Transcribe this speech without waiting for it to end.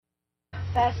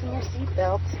Fasten your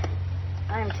seatbelt.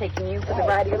 I am taking you for the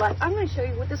ride of your life. I'm going to show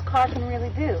you what this car can really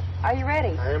do. Are you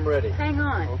ready? I am ready. Hang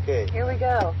on. Okay. Here we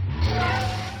go.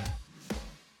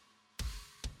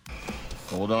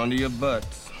 Hold on to your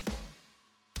butts.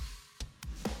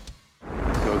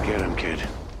 Go get him, kid.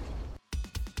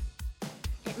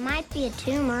 It might be a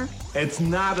tumor. It's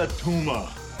not a tumor.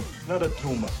 Not a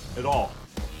tumor at all.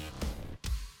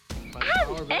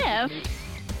 F?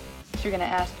 You're going to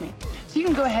ask me. So you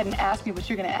can go ahead and ask me what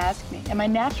you're going to ask me. And my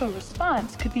natural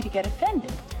response could be to get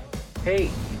offended.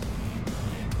 Hey,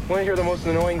 want to hear the most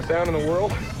annoying sound in the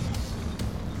world?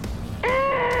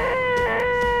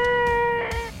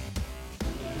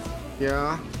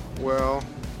 Yeah, well,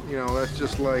 that's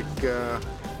just like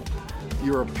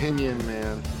your opinion,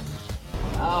 man.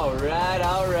 All right.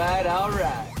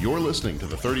 You're listening to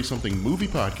the 30-something movie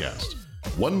podcast.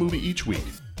 One movie each week,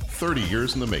 30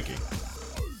 years in the making.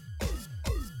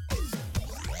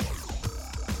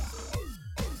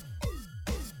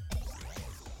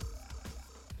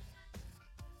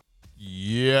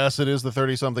 Yes, it is the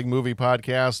 30-something movie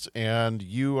podcast, and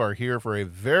you are here for a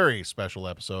very special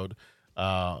episode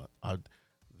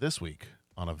this week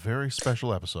on a very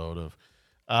special episode of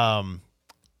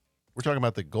we're talking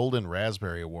about the Golden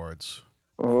Raspberry Awards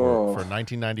for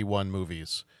 1991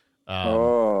 movies.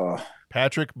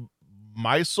 Patrick,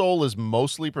 my soul is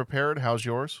mostly prepared. How's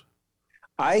yours?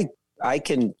 Depends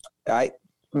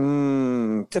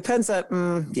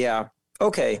on, yeah.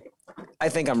 Okay. I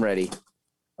think I'm ready.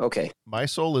 Okay. My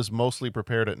soul is mostly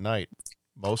prepared at night.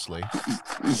 Mostly.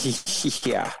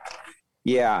 Yeah.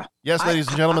 Yeah. Yes, ladies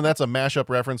and gentlemen, that's a mashup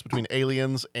reference between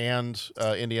Aliens and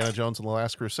Indiana Jones and the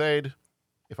Last Crusade.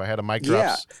 If I had a mic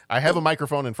drop, I have a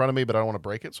microphone in front of me, but I don't want to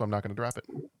break it, so I'm not going to drop it.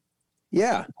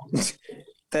 Yeah.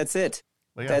 That's it.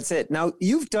 Well, yeah. That's it. Now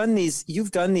you've done the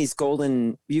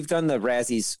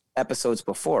Razzies episodes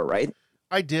before, right?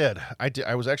 I did.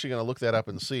 I was actually going to look that up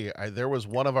and see. There was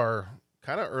one of our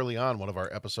kind of early on one of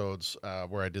our episodes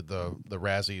where I did the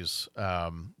Razzies.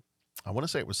 I want to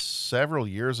say it was several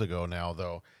years ago now,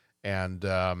 though, and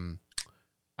I'm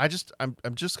just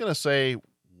going to say,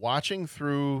 watching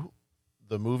through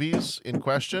the movies in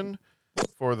question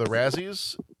for the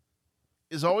Razzies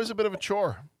is always a bit of a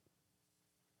chore.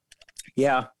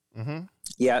 Yeah. Mm-hmm.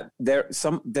 Yeah.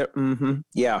 Mm-hmm.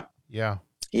 Yeah. Yeah.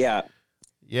 Yeah.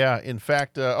 Yeah. In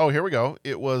fact, here we go.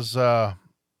 It was 5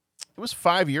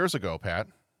 years ago, Pat.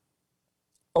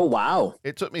 Oh, wow.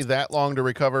 It took me that long to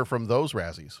recover from those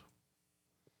Razzies.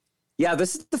 Yeah,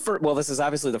 this is the first. Well, this is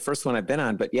obviously the first one I've been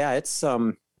on, but yeah, it's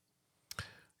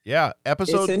yeah,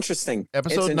 episode. It's interesting.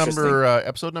 Episode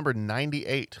number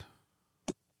 98.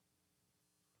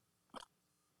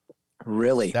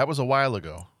 Really? That was a while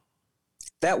ago.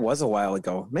 That was a while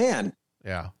ago, man.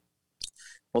 Yeah.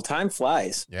 Well, time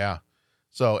flies. Yeah.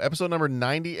 So episode number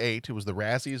 98. It was the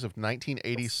Razzies of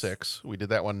 1986. We did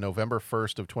that one November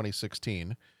 1st of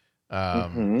 2016.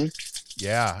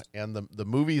 Yeah, and the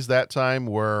movies that time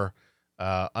were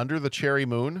Under the Cherry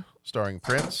Moon, starring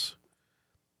Prince,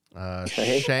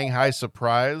 Shanghai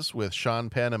Surprise with Sean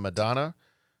Penn and Madonna,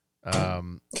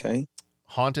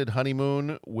 Haunted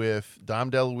Honeymoon with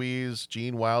Dom DeLuise,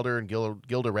 Gene Wilder, and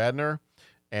Gilda Radner,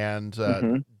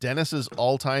 and Dennis's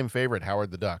all-time favorite,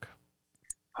 Howard the Duck.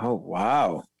 Oh,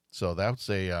 wow. So that's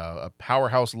a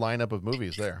powerhouse lineup of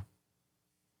movies there.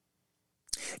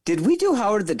 Did we do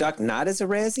Howard the Duck not as a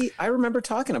Razzie? I remember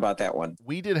talking about that one.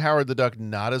 We did Howard the Duck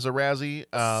not as a Razzie,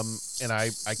 and I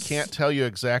can't tell you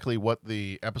exactly what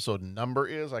the episode number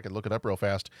is. I can look it up real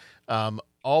fast.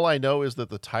 All I know is that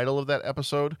the title of that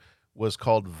episode was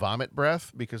called Vomit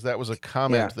Breath, because that was a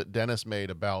comment that Dennis made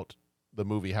about the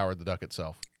movie Howard the Duck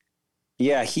itself.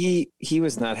 Yeah, he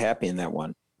was not happy in that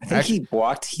one. I think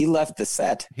he left the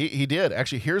set. He did.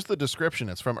 Actually, here's the description.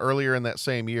 It's from earlier in that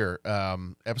same year,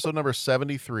 episode number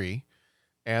 73.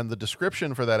 And the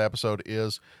description for that episode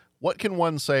is, what can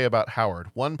one say about Howard?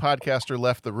 One podcaster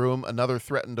left the room. Another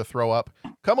threatened to throw up.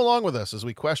 Come along with us as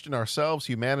we question ourselves,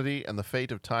 humanity, and the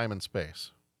fate of time and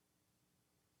space.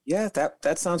 Yeah,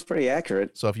 that sounds pretty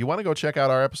accurate. So if you want to go check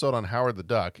out our episode on Howard the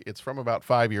Duck, it's from about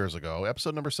 5 years ago,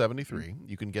 episode number 73.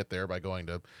 You can get there by going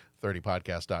to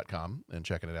 30podcast.com and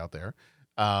checking it out there.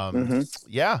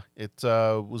 Yeah, it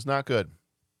was not good.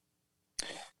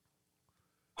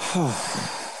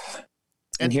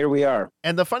 And here we are.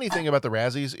 And the funny thing about the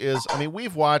Razzies is, I mean,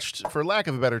 we've watched, for lack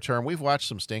of a better term, we've watched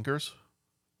some stinkers.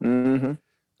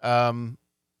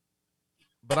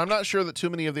 But I'm not sure that too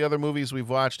many of the other movies we've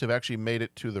watched have actually made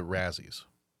it to the Razzies.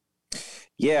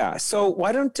 Yeah. So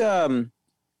why don't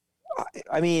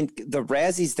I mean, the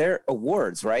Razzies, they're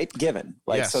awards, right? Given.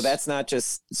 Like, Yes. so that's not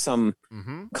just some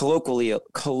Mm-hmm.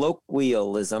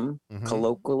 colloquialism. Mhm.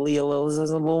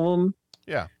 Colloquialism.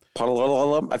 Yeah.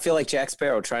 I feel like Jack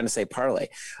Sparrow trying to say parlay.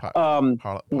 Yeah.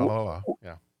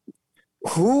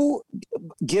 Who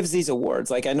gives these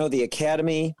awards? Like, I know the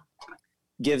Academy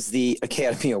gives the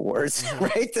Academy Awards.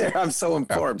 Right there, I'm so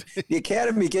informed. The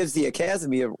Academy gives the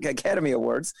Academy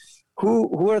Awards.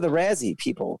 Who are the Razzie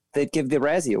people that give the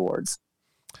Razzie Awards?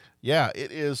 Yeah,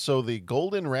 it is. So the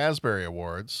Golden Raspberry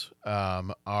Awards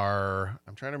are.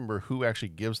 I'm trying to remember who actually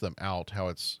gives them out. How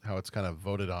it's kind of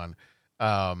voted on.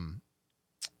 Let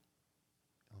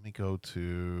me go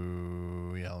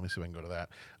to. Yeah, let me see if I can go to that.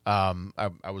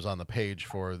 I was on the page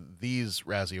for these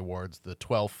Razzie Awards, the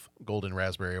 12th Golden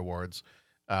Raspberry Awards.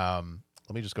 Let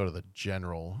me just go to the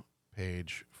general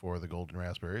page for the Golden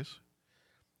Raspberries.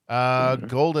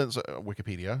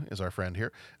 Wikipedia is our friend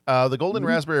here. The Golden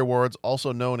Raspberry Awards,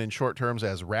 also known in short terms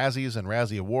as Razzies and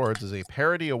Razzie Awards, is a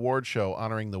parody award show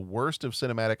honoring the worst of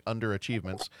cinematic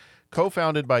underachievements.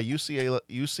 Co-founded by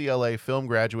UCLA film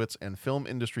graduates and film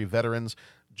industry veterans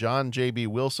John J.B.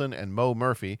 Wilson and Mo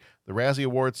Murphy, the Razzie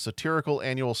Awards satirical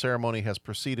annual ceremony has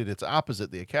preceded its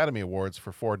opposite, the Academy Awards,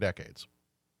 for 4 decades.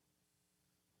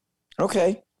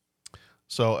 Okay.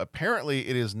 So apparently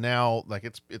it is now, like,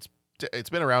 it's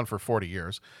been around for 40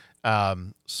 years.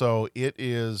 So it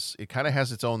kind of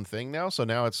has its own thing now. So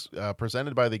now it's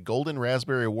presented by the Golden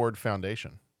Raspberry Award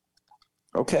Foundation.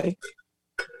 Okay.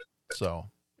 So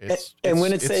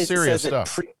when it it's serious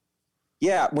stuff.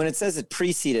 When it says it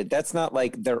preceded, that's not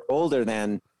like they're older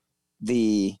than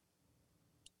the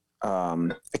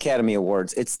Academy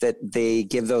Awards. It's that they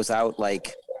give those out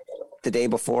like the day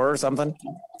before or something.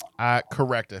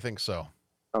 Correct. I think so.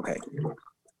 Okay.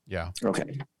 Yeah.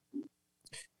 Okay.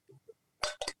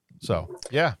 So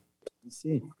yeah.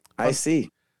 I see.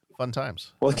 Fun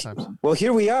times. Well,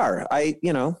 here we are.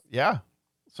 Yeah.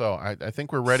 So I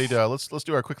think we're ready to let's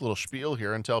do our quick little spiel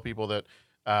here and tell people that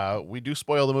we do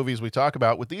spoil the movies we talk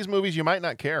about. With these movies, you might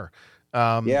not care.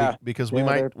 Because we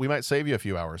might save you a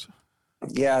few hours.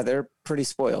 Yeah, they're pretty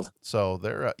spoiled. So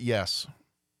they're yes.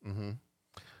 Mm-hmm.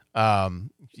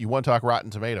 You want to talk Rotten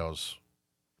Tomatoes?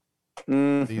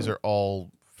 These are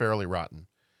all fairly rotten.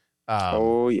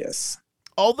 Oh yes.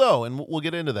 Although, and we'll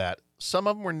get into that, some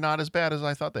of them were not as bad as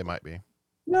I thought they might be.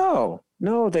 No,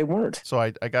 they weren't. So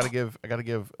I got to give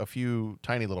a few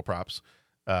tiny little props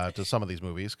to some of these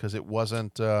movies because it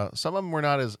wasn't. Some of them were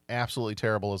not as absolutely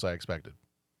terrible as I expected.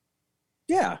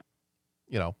 Yeah.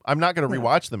 I'm not going to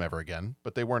rewatch them ever again,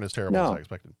 but they weren't as terrible as I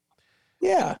expected.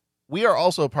 Yeah. We are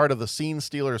also part of the Scene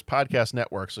Stealers podcast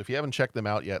network. So if you haven't checked them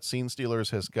out yet, Scene Stealers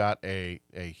has got a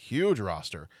huge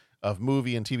roster of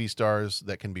movie and TV stars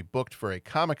that can be booked for a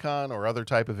Comic-Con or other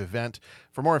type of event.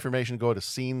 For more information, go to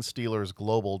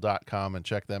scenestealersglobal.com and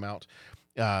check them out.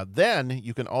 Then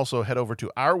you can also head over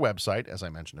to our website, as I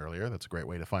mentioned earlier. That's a great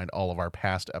way to find all of our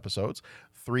past episodes,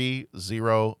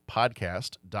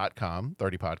 30podcast.com,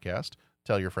 30 podcast.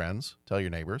 Tell your friends, tell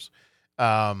your neighbors.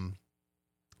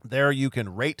 There you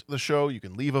can rate the show, you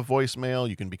can leave a voicemail,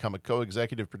 you can become a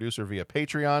co-executive producer via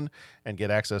Patreon and get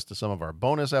access to some of our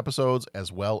bonus episodes,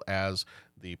 as well as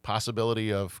the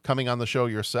possibility of coming on the show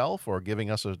yourself or giving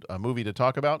us a movie to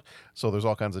talk about. So there's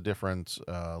all kinds of different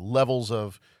levels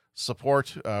of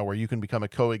support where you can become a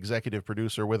co-executive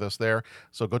producer with us there.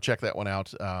 So go check that one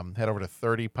out. Head over to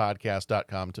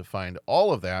 30podcast.com to find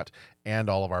all of that and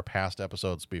all of our past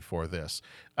episodes before this.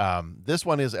 This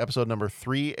one is episode number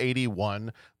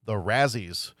 381, The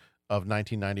Razzies of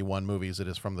 1991 movies. It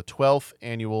is from the 12th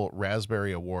annual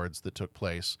Raspberry Awards that took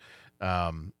place.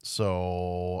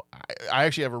 So I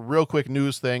actually have a real quick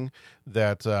news thing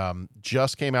that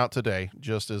just came out today,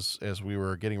 just as we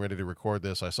were getting ready to record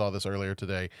this. I saw this earlier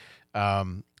today.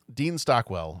 Dean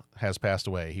Stockwell has passed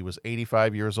away. He was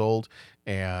 85 years old,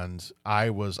 and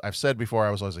I've said before,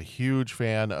 I was always a huge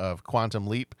fan of Quantum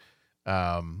Leap.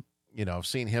 I've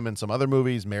seen him in some other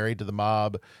movies, Married to the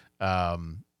Mob.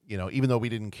 Even though we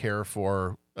didn't care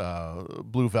for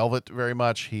Blue Velvet very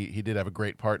much, he did have a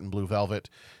great part in Blue Velvet.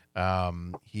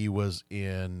 He was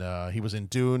in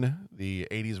Dune, the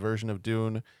 80s version of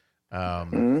Dune.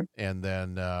 And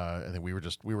then I think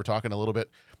we were talking a little bit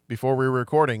before we were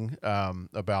recording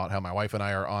about how my wife and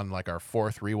I are on like our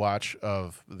 4th rewatch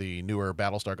of the newer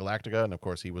Battlestar Galactica, and of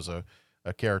course he was a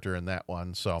character in that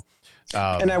one. So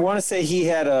and I want to say he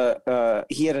had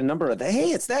a number of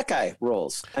hey, it's that guy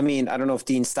roles. I mean, I don't know if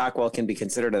Dean Stockwell can be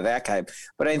considered a that guy,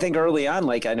 but I think early on,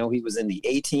 like I know he was in the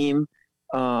A-Team.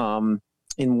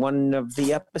 in one of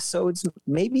the episodes,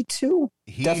 maybe two.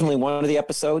 Definitely one of the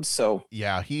episodes. So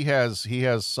yeah, he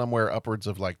has somewhere upwards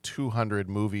of like 200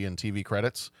 movie and TV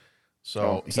credits.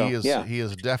 So, he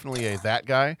is definitely that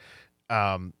guy.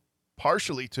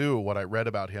 Partially too, what I read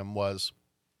about him was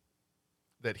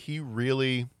that he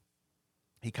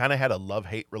kind of had a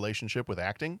love-hate relationship with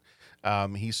acting.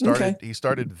 He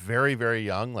started very, very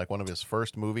young, like one of his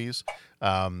first movies.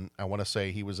 I want to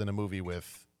say he was in a movie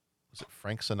with, was it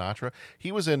Frank Sinatra?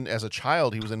 As a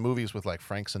child, he was in movies with like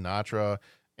Frank Sinatra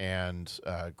and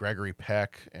Gregory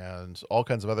Peck and all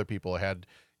kinds of other people. Had,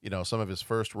 some of his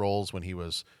first roles when he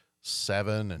was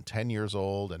 7 and 10 years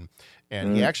old.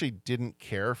 And he actually didn't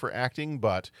care for acting,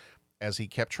 but as he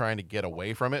kept trying to get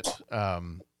away from it,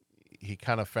 he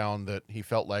kind of found that he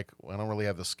felt like, well, I don't really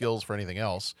have the skills for anything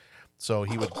else. So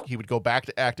he would go back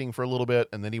to acting for a little bit,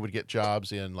 and then he would get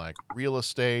jobs in like real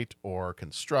estate or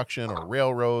construction or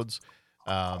railroads.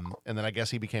 And then I guess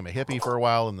he became a hippie for a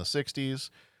while in the 60s.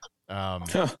 And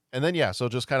then, so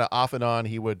just kind of off and on,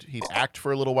 he'd act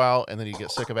for a little while, and then he'd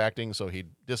get sick of acting. So he'd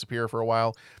disappear for a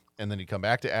while, and then he'd come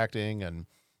back to acting. And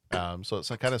so it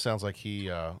kind of sounds like he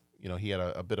had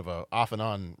a bit of a off and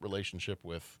on relationship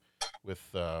with his,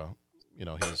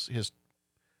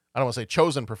 I don't want to say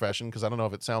chosen profession, because I don't know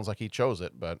if it sounds like he chose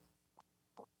it, but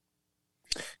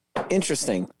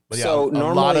interesting. But yeah, so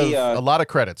normally a lot of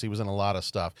credits. He was in a lot of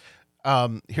stuff.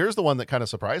 Here's the one that kind of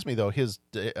surprised me though. His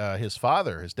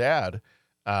dad,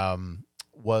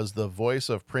 was the voice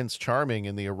of Prince Charming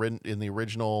in the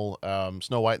original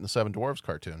Snow White and the Seven Dwarfs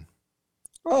cartoon.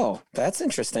 Oh, that's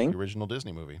interesting. The original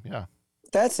Disney movie. Yeah.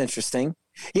 That's interesting.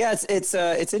 Yeah,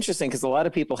 it's interesting because a lot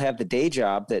of people have the day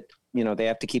job that they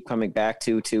have to keep coming back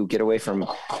to get away from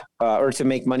or to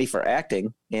make money for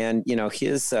acting, and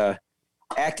his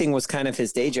acting was kind of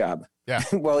his day job. Yeah.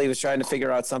 While he was trying to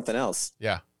figure out something else.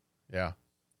 Yeah.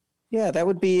 That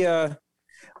would be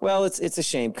well, it's a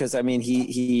shame because I mean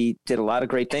he did a lot of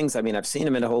great things. I mean, I've seen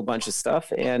him in a whole bunch of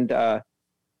stuff, and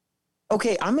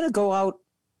okay, I'm gonna go out.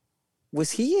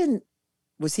 Was he in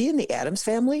the Addams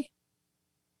Family?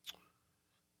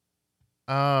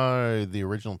 The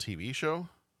original TV show?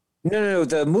 No,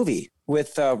 the movie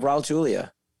with Raul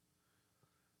Julia.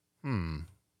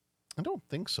 I don't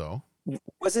think so.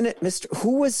 Wasn't it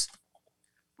Who was?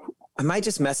 Am I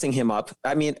just messing him up?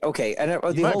 I mean, okay, and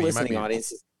the whole listening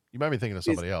audience. You might be thinking of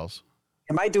somebody else.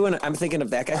 I'm thinking of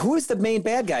that guy. Who is the main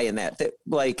bad guy in that? That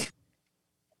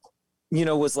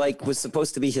was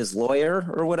supposed to be his lawyer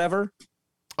or whatever.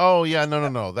 Oh yeah,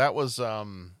 no. That was oh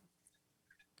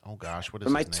gosh, what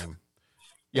is his name?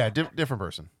 Yeah, different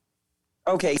person.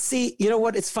 Okay, see, you know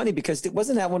what? It's funny because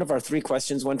wasn't that one of our 3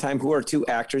 questions one time? Who are 2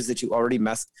 actors that you always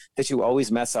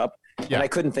mess up? Yeah. And I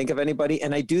couldn't think of anybody.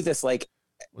 And I do this I do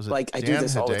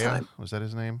this all the time. Was that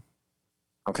his name?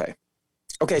 Okay,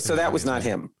 so that was not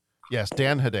him. Yes,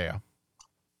 Dan Hedaya.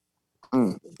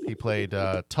 He played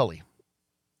Tully.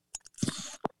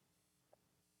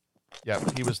 Yeah,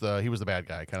 he was the bad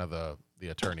guy, kind of the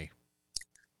attorney.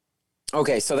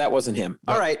 Okay, so that wasn't him.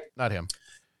 No, all right, not him.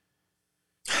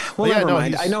 Well, never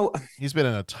mind. I know he's been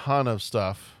in a ton of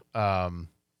stuff.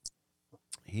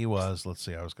 He was. Let's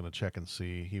see. I was going to check and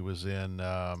see. He was in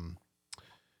a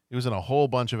whole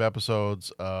bunch of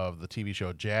episodes of the TV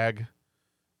show Jag.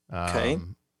 Okay.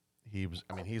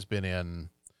 He's been in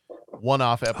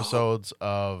one-off episodes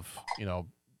of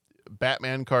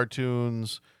Batman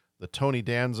cartoons, the Tony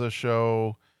Danza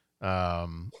show.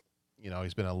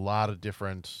 He's been in a lot of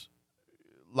different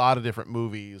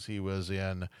movies. He was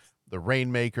in The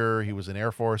Rainmaker. He was in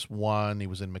Air Force One. He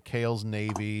was in McHale's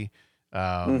Navy.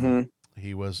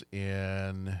 He was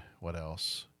in what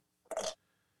else?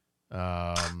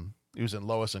 He was in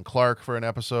Lois and Clark for an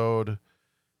episode.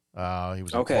 He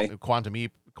was in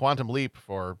Quantum Leap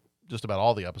for just about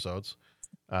all the episodes.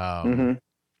 Captain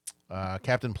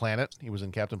Planet. He was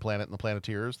in Captain Planet and the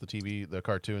Planeteers, the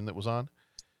cartoon that was on.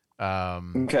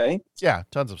 Okay. Yeah,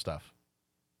 tons of stuff.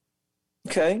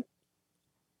 Okay.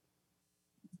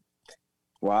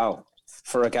 Wow.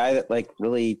 For a guy that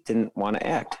really didn't want to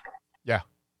act. Yeah.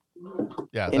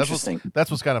 Interesting.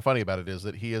 That's what's kind of funny about it is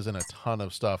that he is in a ton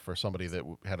of stuff for somebody that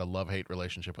had a love-hate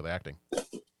relationship with acting.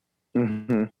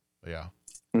 Yeah.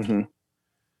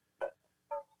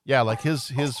 Yeah, like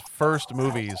his first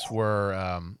movies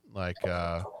were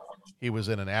he was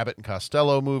in an Abbott and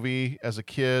Costello movie as a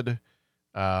kid.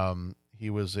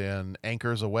 He was in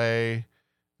Anchors Away.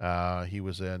 He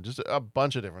was in just a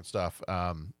bunch of different stuff.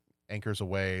 Anchors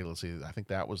Away, let's see, I think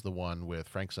that was the one with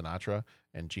Frank Sinatra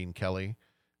and Gene Kelly.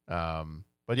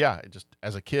 But yeah, just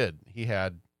as a kid, he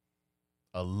had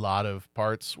a lot of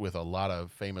parts with a lot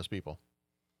of famous people.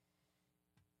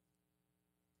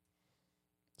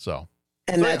 So,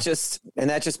 And So,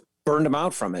 that just burned him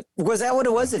out from it. Was that what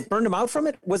it was? It burned him out from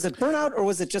it? Was it burnout, or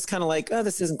was it just kind of like, oh,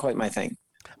 this isn't quite my thing?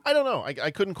 I don't know.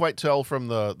 I couldn't quite tell from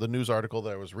the news article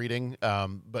that I was reading,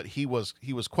 but he was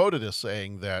quoted as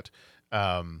saying that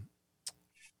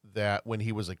that when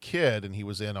he was a kid and he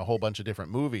was in a whole bunch of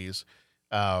different movies,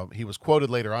 he was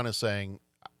quoted later on as saying,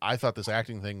 I thought this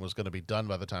acting thing was going to be done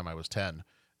by the time I was 10,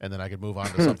 and then I could move on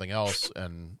to something else,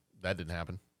 and that didn't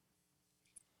happen.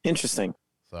 Interesting.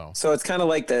 So it's kind of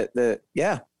like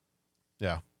yeah.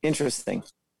 Interesting.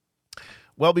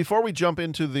 Well, before we jump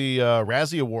into the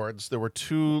Razzie Awards, there were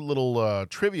two little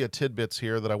trivia tidbits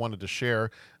here that I wanted to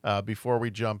share before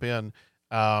we jump in.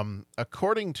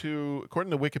 According to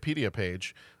Wikipedia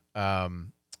page,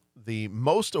 the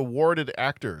most awarded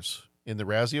actors in the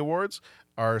Razzie Awards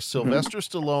are Sylvester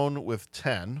Stallone with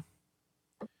 10,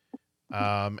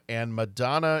 and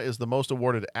Madonna is the most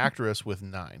awarded actress with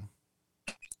 9.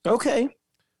 Okay.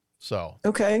 So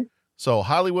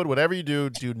Hollywood, whatever you do,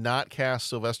 do not cast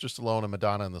Sylvester Stallone and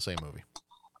Madonna in the same movie.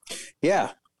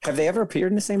 Yeah. Have they ever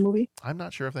appeared in the same movie? I'm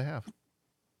not sure if they have.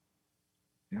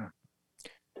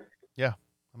 Yeah.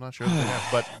 I'm not sure if they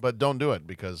have, but don't do it,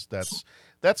 because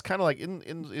that's kind of like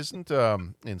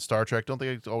in Star Trek, don't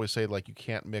they always say like you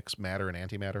can't mix matter and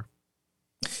antimatter?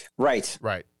 Right.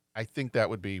 Right. I think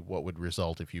that would be what would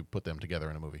result if you put them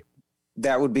together in a movie.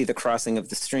 That would be the crossing of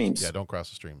the streams. Yeah, don't cross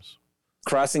the streams.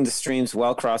 Crossing the streams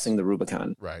while crossing the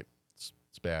Rubicon. Right.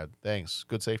 It's bad. Thanks.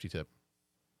 Good safety tip.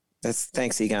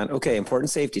 Thanks, Egon. Okay,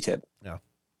 important safety tip. Yeah.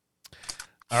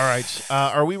 All right.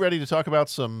 Are we ready to talk about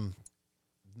some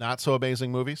not so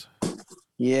amazing movies?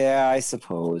 Yeah, I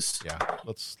suppose. Yeah,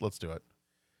 let's do it.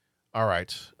 All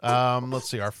right. Let's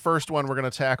see. Our first one we're going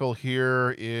to tackle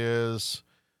here is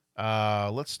we're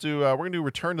going to do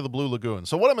Return to the Blue Lagoon.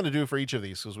 So what I'm going to do for each of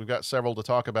these, because we've got several to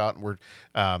talk about, and we're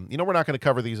not going to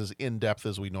cover these as in depth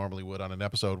as we normally would on an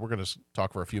episode. We're going to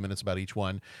talk for a few minutes about each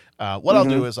one. What I'll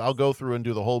do is I'll go through and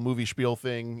do the whole movie spiel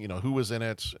thing, who was in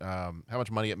it, how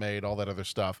much money it made, all that other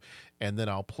stuff. And then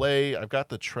I've got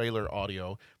the trailer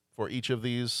audio for each of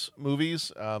these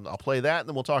movies. I'll play that, and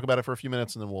then we'll talk about it for a few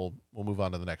minutes, and then we'll move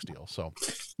on to the next deal. So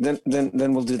then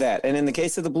we'll do that. And in the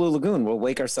case of the Blue Lagoon, we'll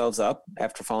wake ourselves up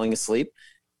after falling asleep,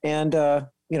 and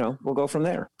we'll go from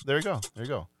there. There you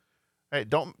go. Hey,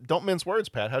 don't mince words,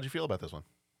 Pat. How'd you feel about this one?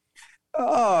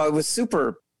 Oh, it was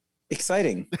super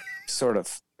exciting, sort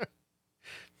of.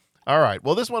 All right.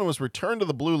 Well, this one was Return to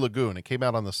the Blue Lagoon. It came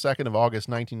out on the 2nd of August,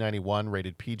 1991,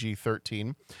 rated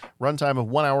PG-13. Runtime of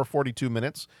 1 hour, 42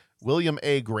 minutes. William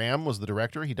A. Graham was the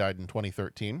director. He died in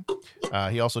 2013.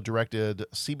 He also directed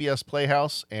CBS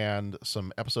Playhouse and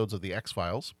some episodes of The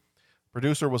X-Files.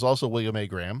 Producer was also William A.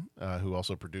 Graham, who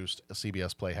also produced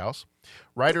CBS Playhouse.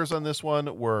 Writers on this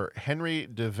one were Henry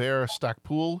de Vere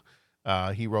Stackpoole.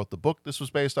 He wrote the book this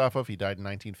was based off of. He died in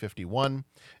 1951.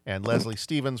 And Leslie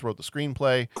Stevens wrote the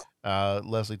screenplay.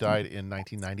 Leslie died in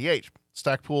 1998.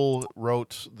 Stackpoole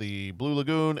wrote The Blue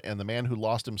Lagoon and The Man Who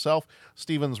Lost Himself.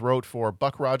 Stevens wrote for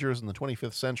Buck Rogers in the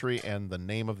 25th Century and The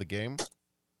Name of the Game.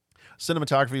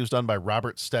 Cinematography was done by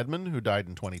Robert Steadman, who died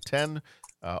in 2010.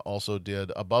 Also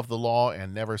did Above the Law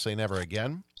and Never Say Never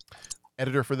Again.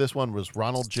 Editor for this one was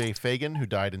Ronald J. Fagan, who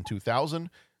died in 2000.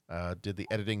 Did the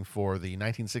editing for the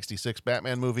 1966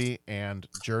 Batman movie and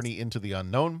Journey into the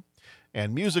Unknown.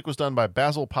 And music was done by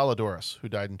Basil Polidoris, who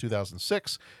died in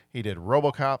 2006. He did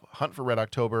RoboCop, Hunt for Red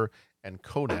October, and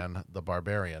Conan the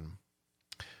Barbarian.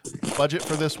 Budget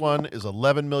for this one is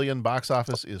 $11 million. Box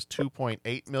office is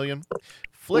 $2.8 million.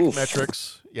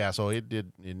 Flickmetrics, so it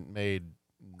made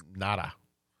nada.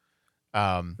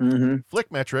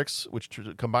 Flickmetrics, which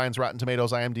combines Rotten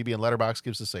Tomatoes, IMDb, and Letterboxd,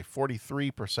 gives us a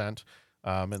 43%.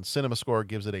 And CinemaScore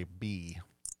gives it a B.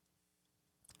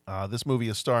 This movie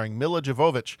is starring Milla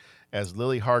Jovovich as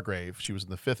Lily Hargrave. She was in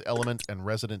the Fifth Element and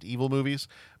Resident Evil movies.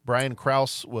 Brian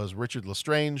Krause was Richard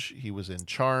Lestrange. He was in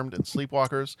Charmed and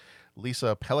Sleepwalkers.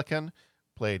 Lisa Pelican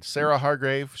played Sarah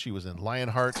Hargrave. She was in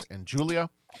Lionheart and Julia.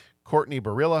 Courtney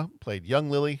Barilla played young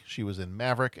Lily. She was in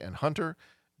Maverick and Hunter.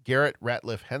 Garrett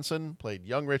Ratliff Henson played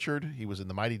young Richard. He was in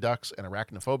The Mighty Ducks and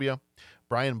Arachnophobia.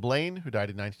 Brian Blaine, who died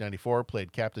in 1994,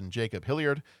 played Captain Jacob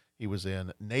Hilliard. He was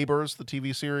in Neighbours, the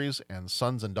TV series, and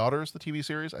Sons and Daughters, the TV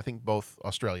series. I think both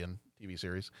Australian TV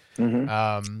series.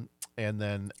 And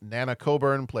then Nana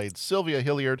Coburn played Sylvia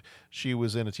Hilliard. She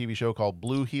was in a TV show called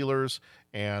Blue Healers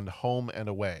and Home and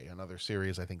Away, another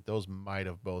series. I think those might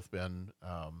have both been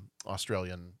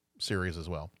Australian series as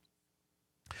well.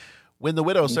 When the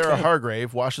widow Sarah Okay.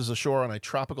 Hargrave washes ashore on a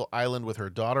tropical island with her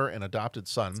daughter and adopted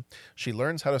son, she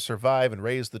learns how to survive and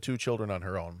raise the 2 children on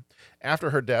her own.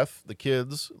 After her death, the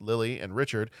kids, Lily and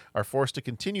Richard, are forced to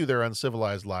continue their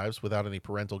uncivilized lives without any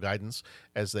parental guidance.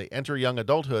 As they enter young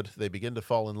adulthood, they begin to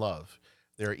fall in love.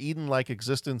 Their Eden-like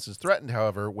existence is threatened,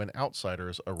 however, when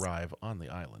outsiders arrive on the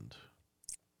island.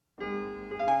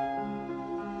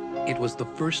 It was the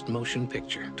first motion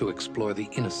picture to explore the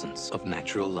innocence of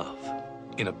natural love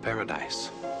in a paradise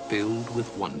filled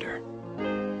with wonder.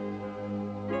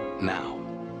 Now,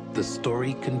 the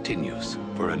story continues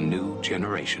for a new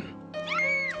generation.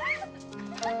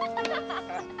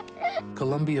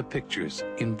 Columbia Pictures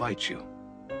invites you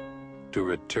to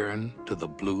return to the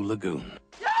Blue Lagoon.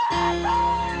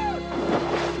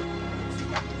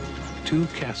 2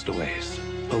 castaways,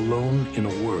 alone in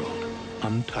a world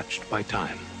untouched by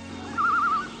time.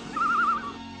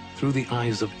 Through the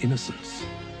eyes of innocence,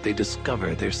 they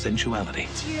discover their sensuality.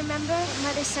 Do you remember what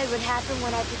Mother said would happen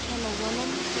when I became a woman?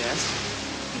 Yes?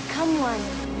 Become one.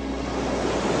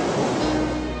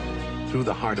 Through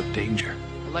the heart of danger,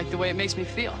 I like the way it makes me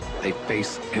feel. they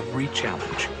face every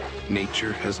challenge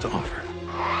nature has to offer.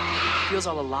 It feels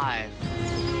all alive.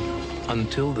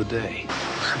 Until the day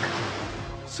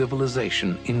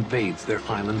civilization invades their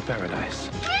island paradise.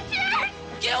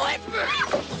 Get away from her!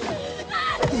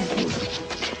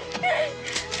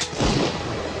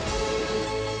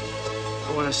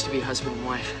 I want us to be husband and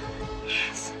wife.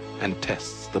 Yes. And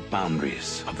tests the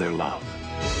boundaries of their love.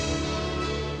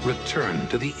 Return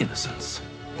to the innocence.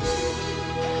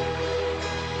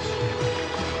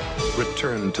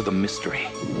 Return to the mystery.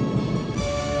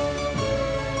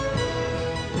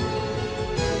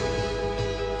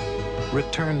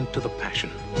 Return to the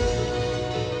passion.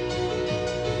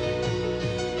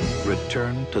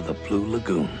 Return to the Blue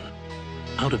Lagoon.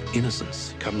 Out of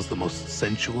innocence comes the most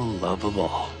sensual love of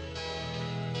all.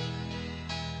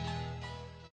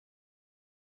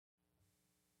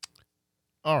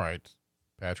 All right,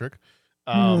 Patrick.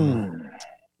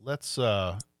 Let's.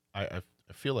 I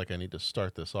feel like I need to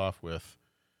start this off with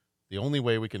the only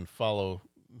way we can follow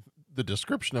the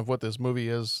description of what this movie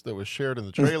is that was shared in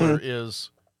the trailer is.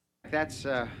 That's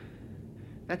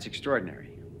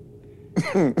extraordinary.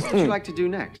 What would you like to do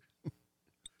next?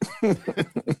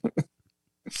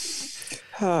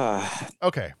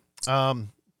 Okay.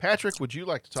 Patrick, would you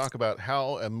like to talk about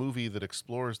how a movie that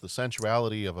explores the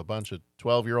sensuality of a bunch of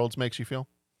 12-year-olds makes you feel?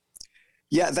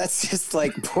 Yeah, that's just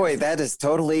like, boy, that is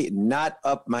totally not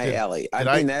up my alley.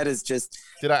 I mean, that is just.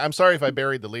 I'm sorry if I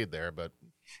buried the lead there, but.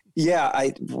 Yeah,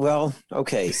 well,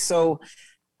 okay. So,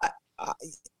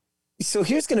 so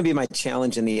here's going to be my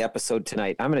challenge in the episode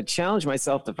tonight. I'm going to challenge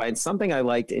myself to find something I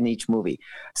liked in each movie.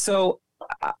 So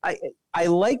I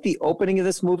like the opening of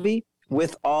this movie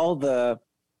with all the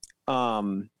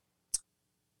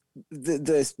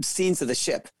scenes of the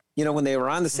ship. You know, when they were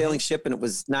on the sailing ship and it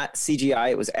was not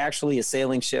CGI, it was actually a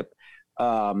sailing ship.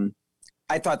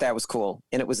 I thought that was cool.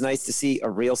 And it was nice to see a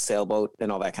real sailboat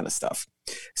and all that kind of stuff.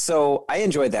 So I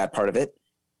enjoyed that part of it.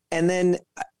 And then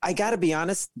I got to be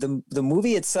honest, the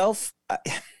movie itself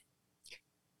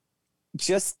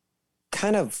just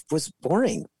kind of was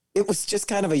boring. It was just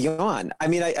kind of a yawn. I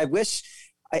mean, I wish,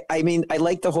 I mean, I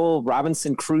like the whole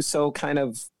Robinson Crusoe kind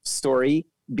of story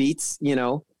beats, you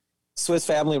know, Swiss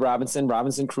Family Robinson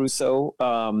Crusoe.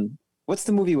 What's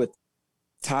the movie with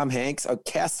Tom Hanks?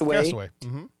 Castaway. Castaway.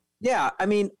 Mm-hmm. Yeah. I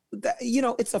mean, you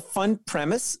know, it's a fun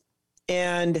premise.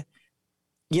 And,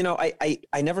 you know,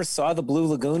 I never saw the Blue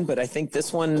Lagoon, but I think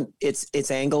this one, its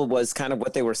angle was kind of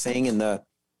what they were saying in the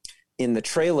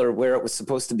trailer, where it was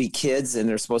supposed to be kids and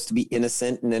they're supposed to be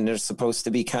innocent. And then there's supposed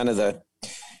to be kind of the,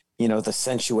 you know, the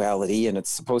sensuality, and it's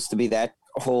supposed to be that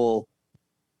whole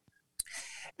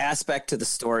aspect to the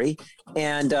story.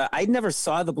 And I never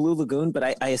saw the Blue Lagoon, but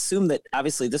I assume that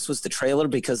obviously this was the trailer,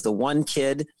 because the one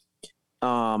kid,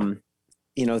 you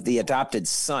know, the adopted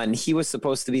son, he was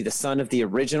supposed to be the son of the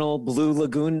original Blue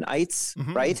Lagoonites,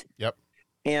 right? Yep.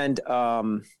 And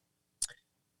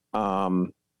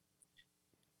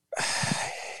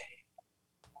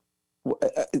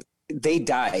they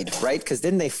died, right? Because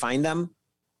didn't they find them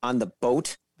on the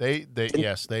boat? They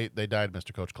died,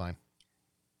 Mr. Coach Klein.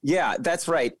 Yeah, that's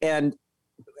right. And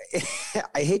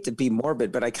I hate to be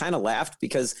morbid, but I kind of laughed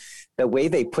because the way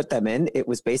they put them in, it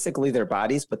was basically their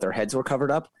bodies, but their heads were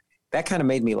covered up. That kind of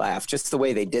made me laugh, just the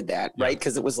way they did that, right?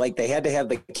 Because it was like they had to have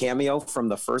the cameo from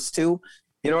the first two,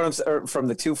 you know what I'm saying, or from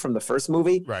the two from the first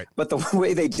movie. Right. But the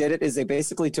way they did it is they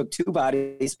basically took two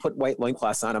bodies, put white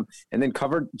loincloths on them, and then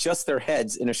covered just their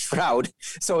heads in a shroud.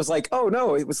 So it was like, oh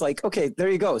no, it was like, okay, there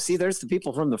you go. See, there's the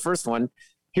people from the first one.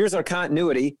 here's our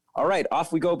continuity. All right,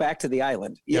 off we go back to the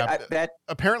island.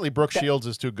 Apparently Brooke Shields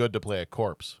is too good to play a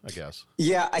corpse, I guess.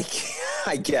 Yeah,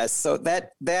 I guess. So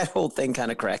that whole thing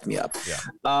kind of cracked me up. Yeah.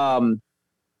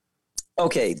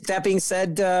 Okay, that being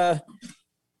said,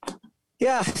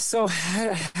 yeah, so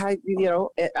I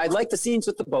like the scenes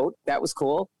with the boat. That was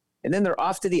cool. And then they're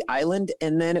off to the island,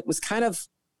 and then it was kind of,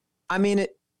 I mean,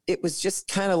 it was just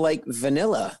kind of like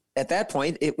vanilla at that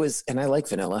point. It was, and I like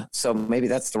vanilla, so maybe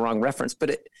that's the wrong reference,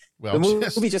 but the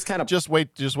movie just kind of just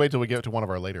wait till we get to one of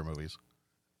our later movies.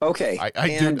 Okay,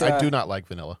 I do not like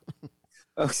vanilla.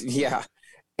 Oh, yeah,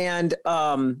 and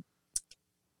I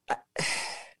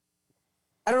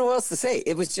don't know what else to say.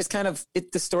 It was just kind of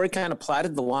the story kind of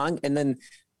plodded along, and then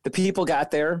the people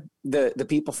got there, the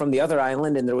people from the other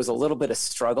island, and there was a little bit of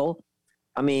struggle.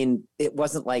 I mean, it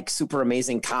wasn't like super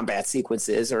amazing combat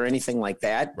sequences or anything like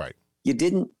that. Right. You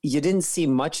didn't see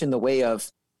much in the way of,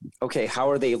 okay, how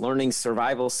are they learning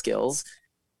survival skills?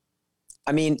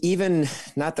 I mean, even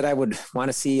not that I would want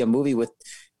to see a movie with,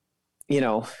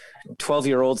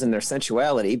 12-year-olds in their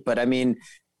sensuality, but I mean,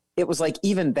 it was like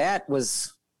even that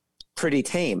was pretty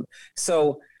tame.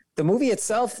 So the movie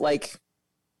itself, like,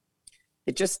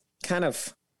 it just kind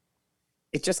of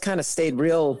stayed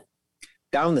real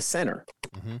down the center.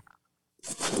 Mm-hmm.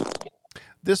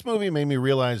 This movie made me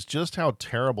realize just how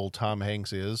terrible Tom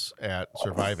Hanks is at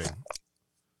surviving.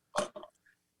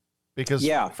 Because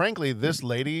frankly, this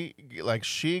lady, like,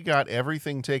 she got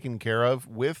everything taken care of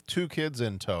with 2 kids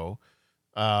in tow.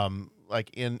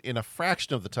 Like in a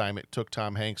fraction of the time it took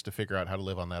Tom Hanks to figure out how to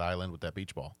live on that island with that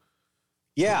beach ball.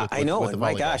 Yeah, I know. And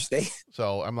my gosh,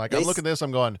 so I'm like, I'm looking at this,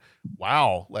 I'm going,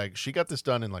 wow, like she got this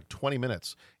done in like 20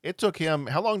 minutes. It took him,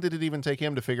 how long did it even take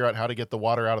him to figure out how to get the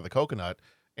water out of the coconut?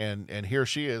 And here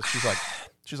she is,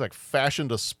 she's like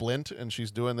fashioned a splint, and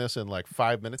she's doing this in like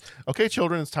 5 minutes. Okay,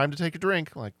 children, it's time to take a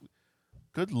drink. Like,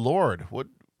 good Lord, what?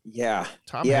 Yeah,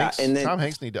 Tom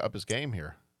Hanks need to up his game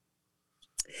here.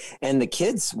 And the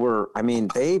kids were, I mean,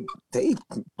 they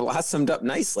blossomed up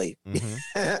nicely. Mm-hmm.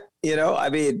 I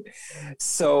mean,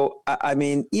 so I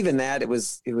mean, even that, it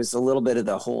was a little bit of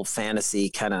the whole fantasy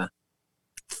kind of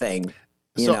thing,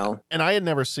 you know. And I've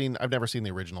never seen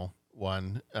the original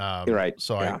one. You're right.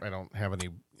 So yeah. I don't have any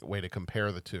way to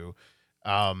compare the two.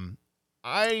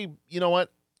 You know what?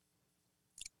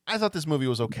 I thought this movie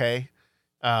was okay.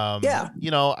 Yeah.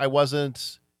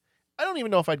 I don't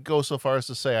even know if I'd go so far as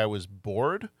to say I was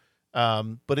bored.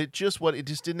 But it just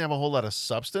didn't have a whole lot of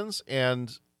substance,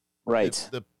 and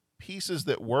the pieces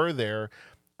that were there,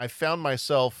 I found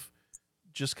myself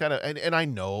just kind of, and I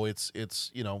know it's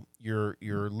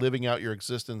you're living out your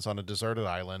existence on a deserted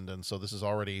island, and so this is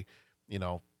already,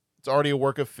 it's already a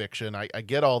work of fiction. I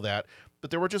get all that, but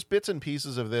there were just bits and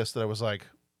pieces of this that I was like,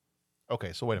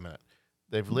 okay, so wait a minute.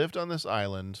 They've lived on this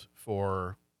island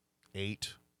for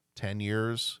 8-10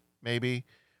 years, maybe.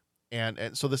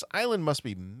 And so this island must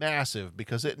be massive,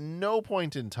 because at no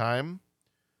point in time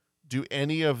do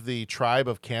any of the tribe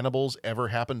of cannibals ever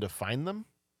happen to find them.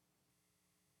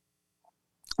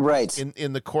 Right.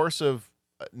 In the course of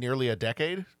nearly a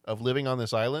decade of living on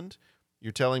this island,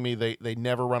 you're telling me they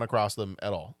never run across them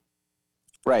at all.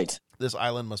 Right. This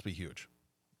island must be huge.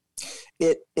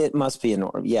 It must be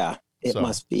enormous. Yeah. It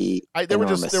must be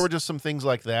enormous. There were just some things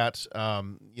like that.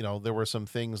 There were some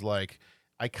things like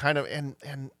I kind of, and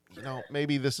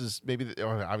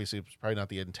obviously it's probably not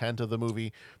the intent of the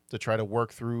movie to try to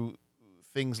work through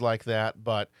things like that.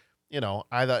 But,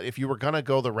 I thought if you were going to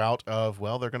go the route of,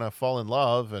 well, they're going to fall in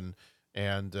love and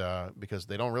because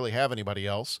they don't really have anybody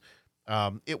else,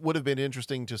 it would have been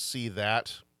interesting to see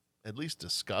that at least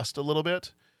discussed a little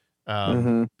bit.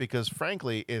 Because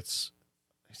frankly,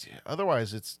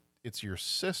 otherwise it's your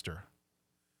sister.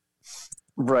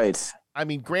 Right. I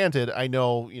mean, granted, I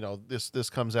know, this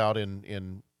comes out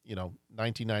in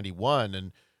 1991,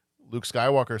 and Luke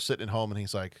Skywalker's sitting at home and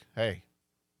he's like, hey,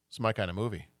 it's my kind of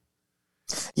movie.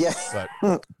 Yeah. But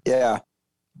yeah.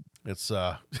 It's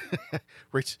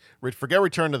forget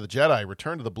Return to the Jedi,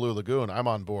 Return to the Blue Lagoon. I'm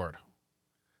on board.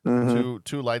 Two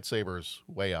lightsabers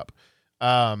way up.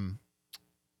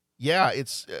 Yeah,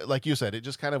 it's like you said, it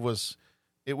just kind of was,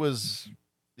 it was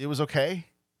okay.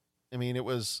 I mean,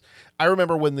 I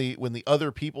remember when the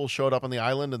other people showed up on the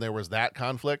island and there was that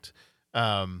conflict.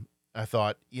 I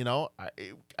thought,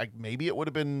 maybe it would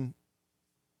have been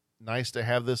nice to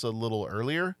have this a little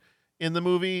earlier in the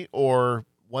movie, or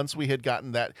once we had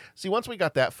gotten that. See, once we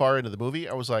got that far into the movie,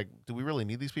 I was like, do we really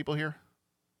need these people here?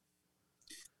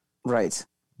 Right.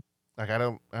 Like, I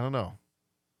don't know.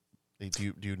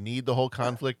 Do you need the whole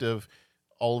conflict of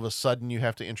all of a sudden you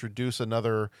have to introduce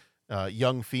another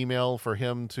young female for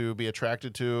him to be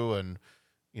attracted to, and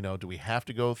You know, do we have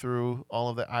to go through all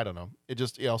of that? I don't know. It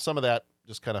just, you know, some of that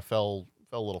just kind of fell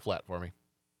a little flat for me.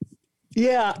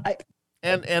 Yeah.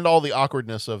 And all the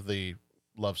awkwardness of the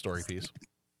love story piece.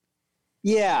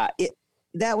 Yeah.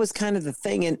 That was kind of the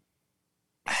thing. And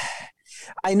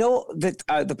I know that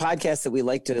the podcast that we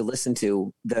like to listen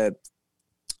to, the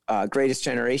Greatest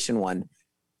Generation one,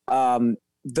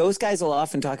 those guys will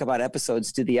often talk about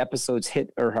episodes. Do the episodes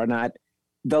hit or not?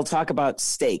 They'll talk about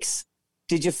stakes.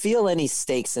 Did you feel any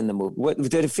stakes in the movie?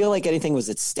 Did it feel like anything was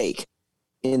at stake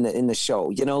in the show?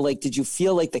 You know, like, did you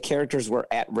feel like the characters were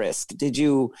at risk? Did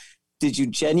you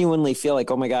genuinely feel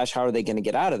like, oh my gosh, how are they going to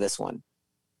get out of this one?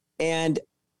 And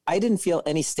I didn't feel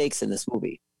any stakes in this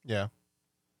movie. Yeah.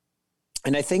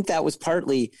 And I think that was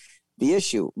partly the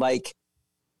issue. Like,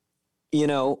 you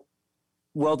know,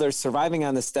 well, they're surviving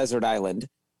on this desert island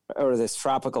or this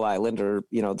tropical island, or,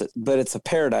 you know, but it's a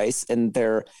paradise, and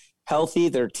they're healthy.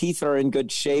 Their teeth are in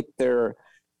good shape. They're,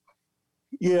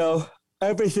 you know,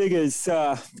 everything is,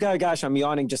 gosh, I'm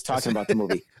yawning just talking about the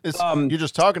movie. You're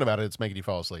just talking about it. It's making you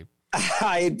fall asleep.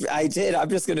 I did. I'm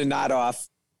just going to nod off.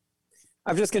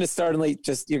 I'm just going to suddenly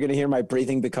you're going to hear my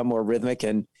breathing become more rhythmic,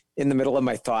 and in the middle of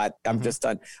my thought, I'm just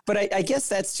done. But I guess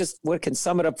that's just what can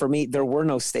sum it up for me. There were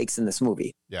no stakes in this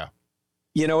movie. Yeah.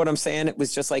 You know what I'm saying? It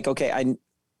was just like, okay,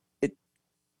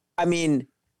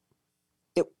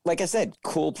 like I said,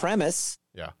 cool premise.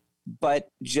 Yeah. But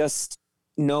just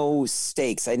no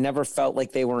stakes. I never felt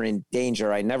like they were in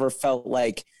danger. I never felt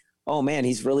like, oh man,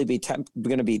 he's really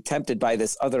going to be tempted by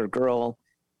this other girl,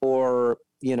 or,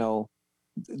 you know,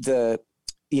 the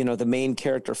main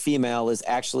character female is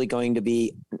actually going to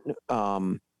be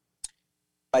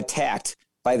attacked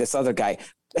by this other guy.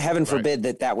 Heaven forbid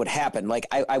that would happen. Like,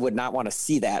 I would not want to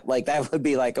see that. Like, that would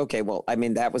be like, okay, well, I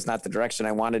mean, that was not the direction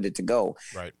I wanted it to go.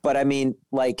 Right. But I mean,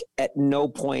 like, at no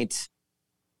point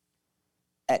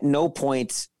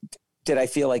did I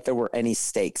feel like there were any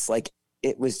stakes. Like,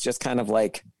 it was just kind of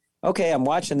like, okay, I'm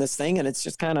watching this thing and it's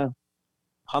just kind of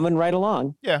humming right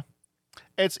along. Yeah.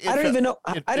 I don't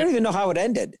even know how it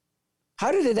ended.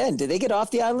 How did it end? Did they get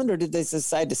off the island, or did they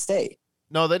decide to stay?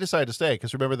 No, they decided to stay,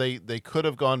 because remember, they could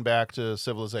have gone back to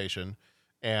civilization,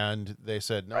 and they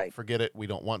said, no, forget it. We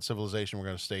don't want civilization. We're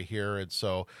going to stay here. And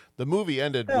so the movie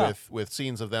ended with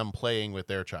scenes of them playing with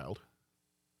their child.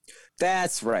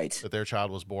 That's right. That their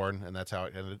child was born, and that's how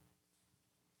it ended.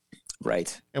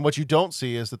 Right. And what you don't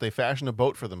see is that they fashion a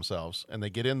boat for themselves, and they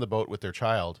get in the boat with their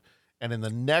child. And in the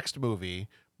next movie,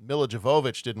 Mila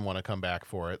Jovovich didn't want to come back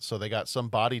for it, so they got some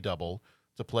body double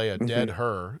to play a dead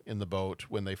her in the boat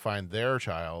when they find their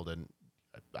child. And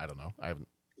I don't know. I haven't.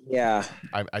 Yeah.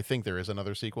 I think there is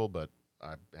another sequel, but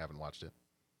I haven't watched it.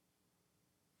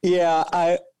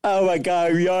 Yeah. Oh my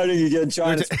God, I'm yawning again,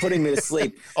 John. It's putting me to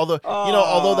sleep. although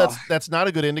that's not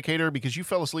a good indicator, because you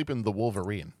fell asleep in The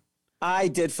Wolverine. I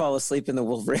did fall asleep in The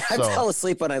Wolverine. I So- fell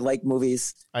asleep when I like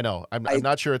movies. I know. I'm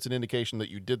not sure it's an indication that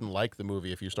you didn't like the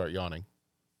movie if you start yawning.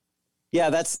 Yeah,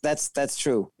 that's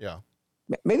true. Yeah.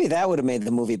 Maybe that would have made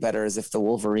the movie better, as if the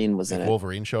Wolverine was in If it.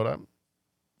 Wolverine showed up.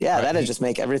 Yeah, Right, that'd just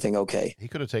make everything okay. He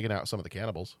could have taken out some of the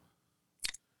cannibals.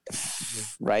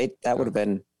 Right? That would have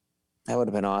been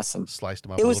awesome. Sliced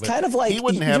them up. It a was little bit. kind of like, he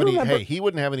wouldn't you have any. remember- Hey, he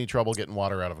wouldn't have any trouble getting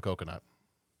water out of a coconut.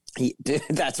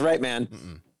 That's right,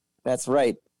 man. That's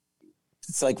right.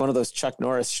 It's like one of those Chuck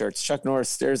Norris shirts. Chuck Norris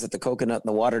stares at the coconut and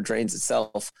the water drains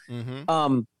itself.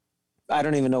 I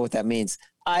don't even know what that means.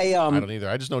 I don't either.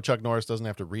 I just know Chuck Norris doesn't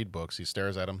have to read books. He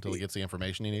stares at them until he gets the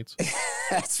information he needs.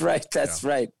 That's right. That's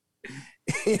right.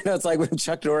 You know, it's like when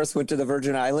Chuck Norris went to the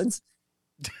Virgin Islands.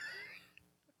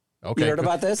 Okay. You heard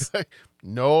about this?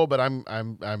 No, but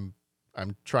I'm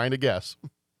trying to guess.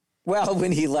 Well,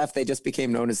 when he left, they just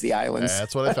became known as the islands.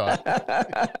 That's what I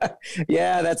thought.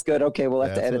 Yeah, that's good. Okay, we'll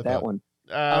have to edit that one.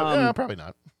 Yeah, probably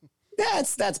not.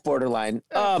 That's borderline.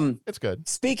 It's good.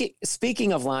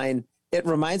 Speaking of line, it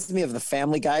reminds me of the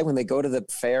Family Guy when they go to the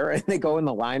fair and they go in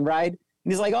the line ride.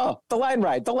 And he's like, oh, the line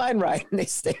ride. And they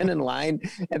stand in line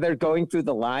and they're going through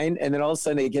the line. And then all of a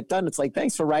sudden they get done. It's like,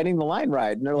 thanks for riding the line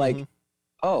ride. And they're like,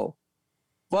 oh,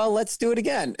 well, let's do it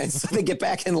again. And so they get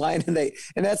back in line and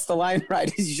that's the line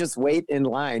ride, is you just wait in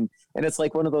line. And it's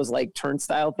like one of those like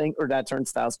turnstile thing, or not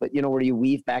turnstiles, but you know, where you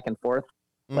weave back and forth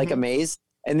like a maze.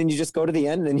 And then you just go to the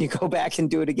end and then you go back and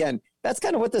do it again. That's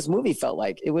kind of what this movie felt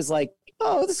like. It was like,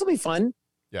 oh, this will be fun.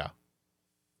 Yeah.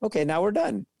 Okay, now we're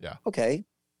done. Yeah. Okay.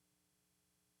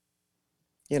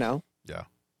 You know? Yeah.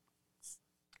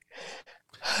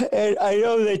 And I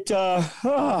know that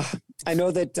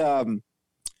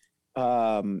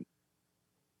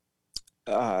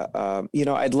you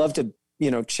know, I'd love to, you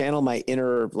know, channel my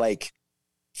inner like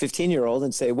 15-year-old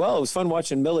and say, well, it was fun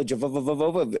watching Mila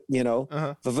Jovovich,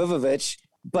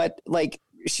 but like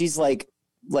she's like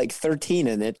 13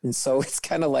 in it, and so it's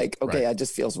kind of like, okay, it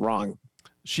just feels wrong.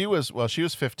 She was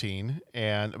 15,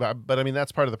 and but I mean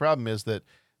that's part of the problem is that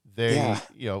they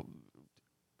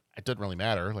it doesn't really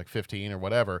matter, like 15 or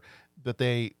whatever, but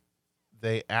they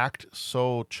act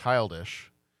so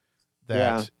childish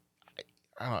that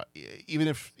I don't know, even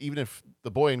if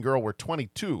the boy and girl were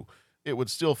 22, it would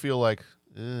still feel like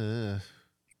I'm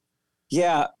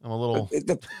a little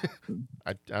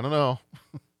I don't know.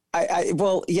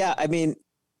 I mean,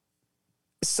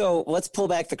 so let's pull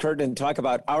back the curtain and talk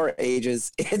about our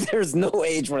ages. There's no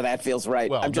age where that feels right.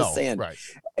 Well, I'm just saying. Right.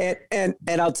 And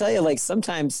I'll tell you, like,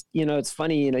 sometimes, it's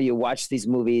funny, you watch these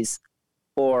movies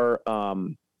or,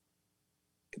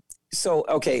 so,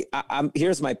 okay,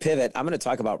 here's my pivot. I'm going to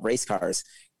talk about race cars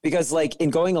because, like, in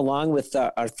going along with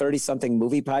our 30-something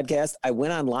movie podcast, I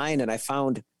went online and I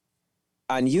found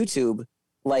on YouTube,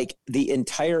 like, the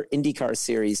entire IndyCar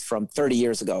series from 30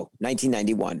 years ago,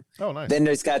 1991. Oh, nice. Then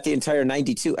there's got the entire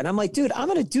 92. And I'm like, dude, I'm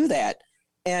going to do that.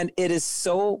 And it is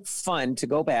so fun to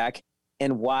go back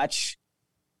and watch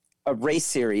a race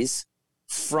series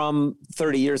from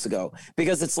 30 years ago,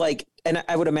 because it's like, and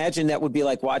I would imagine that would be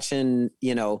like watching,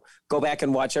 go back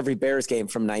and watch every Bears game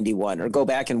from 91 or go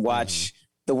back and watch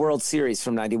the World Series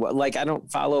from 91. Like, I don't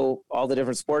follow all the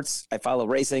different sports. I follow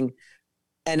racing.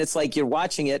 And it's like, you're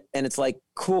watching it and it's like,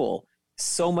 cool.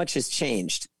 So much has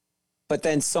changed, but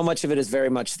then so much of it is very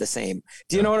much the same.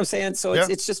 Do you know what I'm saying? So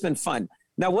it's just been fun.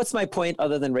 Now, what's my point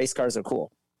other than race cars are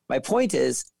cool? My point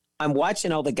is I'm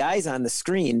watching all the guys on the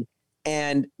screen,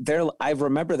 and I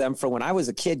remember them from when I was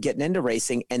a kid getting into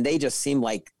racing, and they just seem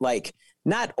like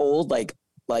not old, like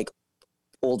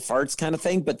old farts kind of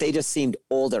thing, but they just seemed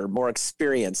older, more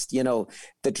experienced.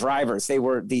 The drivers, they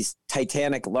were these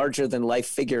titanic, larger than life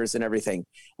figures and everything.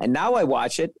 And now I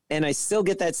watch it and I still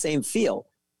get that same feel.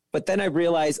 But then I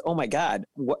realize, oh my God,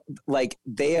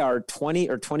 they are 20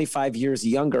 or 25 years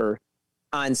younger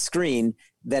on screen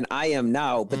than I am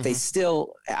now, but they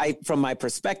still, from my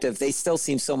perspective, they still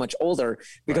seem so much older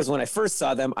because when I first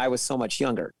saw them, I was so much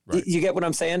younger. Right. You get what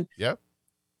I'm saying? Yep.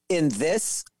 In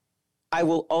this, I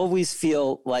will always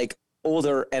feel like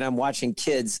older and I'm watching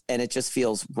kids, and it just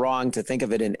feels wrong to think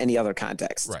of it in any other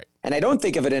context. Right. And I don't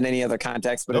think of it in any other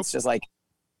context, but it's just like,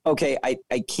 okay, I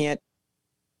can't,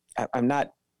 I'm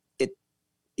not,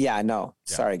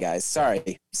 sorry guys.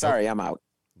 Sorry, I'm out.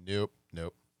 Nope.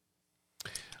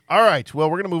 All right. Well,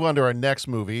 we're going to move on to our next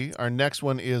movie. Our next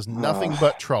one is Nothing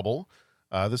But Trouble.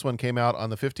 This one came out on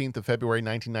the 15th of February,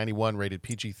 1991, rated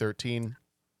PG-13.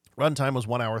 Runtime was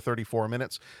 1 hour, 34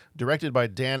 minutes. Directed by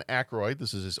Dan Aykroyd.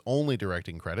 This is his only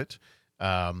directing credit.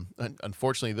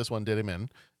 Unfortunately, this one did him in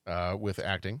with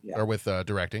acting or with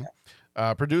directing.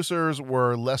 Producers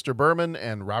were Lester Berman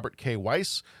and Robert K.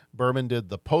 Weiss. Berman did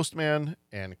The Postman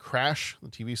and Crash, the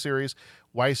TV series.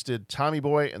 Weiss did Tommy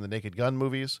Boy and the Naked Gun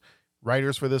movies.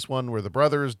 Writers for this one were the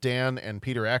brothers, Dan and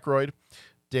Peter Aykroyd.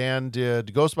 Dan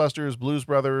did Ghostbusters, Blues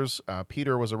Brothers.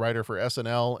 Peter was a writer for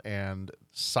SNL and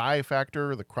Sci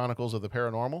Factor, The Chronicles of the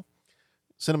Paranormal.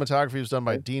 Cinematography was done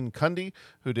by Dean Cundy,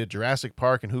 who did Jurassic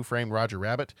Park and Who Framed Roger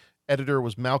Rabbit. Editor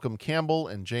was Malcolm Campbell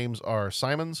and James R.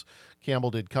 Simons. Campbell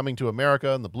did Coming to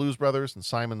America and the Blues Brothers, and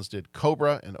Simons did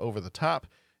Cobra and Over the Top.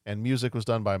 And music was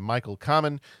done by Michael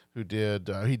Kamen, who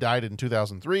did, he died in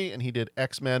 2003, and he did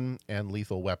X-Men and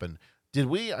Lethal Weapon.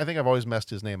 I think I've always messed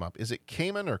his name up. Is it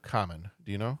Kamen or Kamen?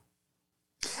 Do you know?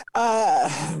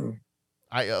 A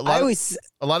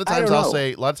lot of times I'll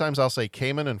say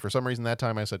Kamen, and for some reason that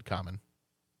time I said Kamen.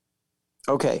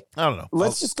 Okay. I don't know.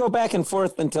 Let's just go back and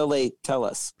forth until they tell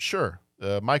us. Sure.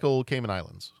 Michael Cayman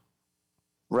Islands.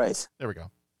 Right. There we go.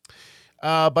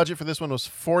 Budget for this one was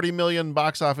 $40 million.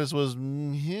 Box office was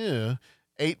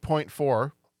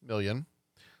 $8.4 million.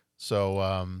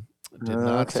 So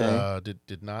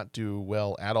did not do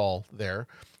well at all there.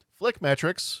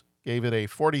 Flickmetrics gave it a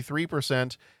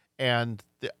 43%, and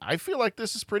I feel like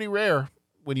this is pretty rare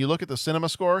when you look at the cinema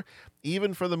score,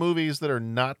 even for the movies that are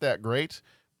not that great.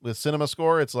 With cinema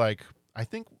score, it's like, I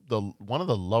think one of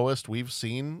the lowest we've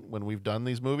seen when we've done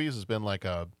these movies has been like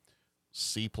a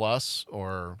C+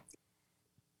 or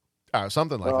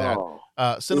something like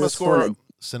that. Cinema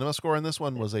score in this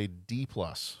one was a D+.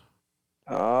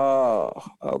 Oh,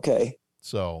 okay.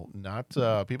 So not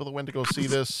people that went to go see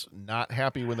this, not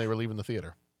happy when they were leaving the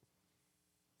theater.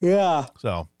 Yeah.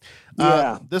 So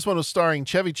this one was starring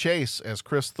Chevy Chase as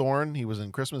Chris Thorne. He was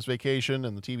in Christmas Vacation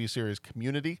and the TV series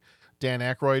Community. Dan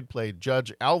Aykroyd played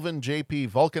Judge Alvin J.P.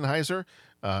 Vulcanheiser,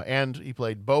 and he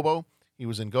played Bobo. He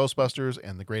was in Ghostbusters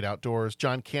and The Great Outdoors.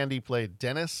 John Candy played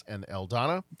Dennis and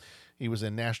Eldana. He was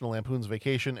in National Lampoon's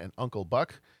Vacation and Uncle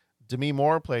Buck. Demi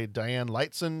Moore played Diane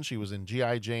Lightson. She was in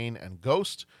G.I. Jane and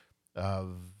Ghost.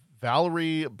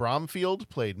 Valerie Bromfield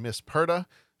played Miss Perda.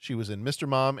 She was in Mr.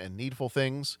 Mom and Needful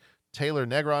Things. Taylor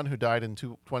Negron, who died in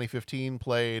 2015,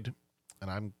 played,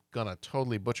 and I'm going to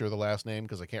totally butcher the last name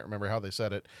because I can't remember how they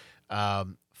said it,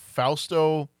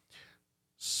 Fausto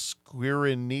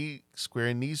Squirinisu.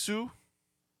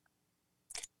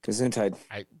 Gesundheit.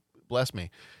 Bless me,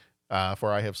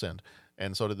 for I have sinned.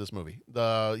 And so did this movie.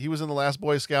 He was in The Last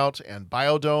Boy Scout and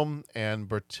Biodome, and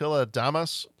Bertilla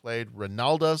Damas played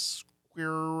Ronalda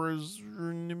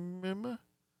Squirinimu.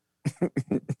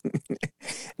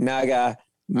 Naga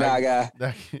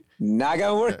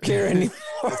work here anymore.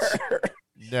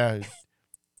 No,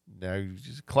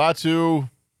 Klaatu,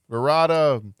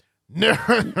 Verada,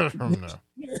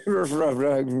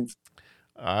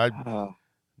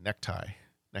 necktie,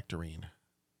 nectarine,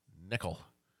 nickel.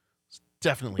 It's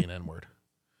definitely an N-word.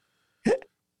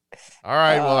 All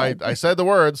right, well, I said the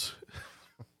words.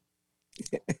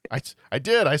 I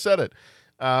did. I said it.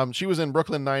 She was in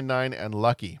Brooklyn Nine-Nine and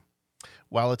Lucky.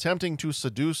 While attempting to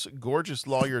seduce gorgeous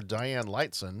lawyer Diane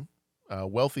Lightson,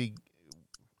 wealthy,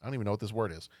 I don't even know what this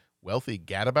word is, wealthy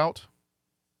gadabout?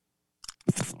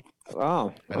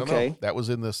 Oh, I don't know. That was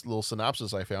in this little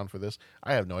synopsis I found for this.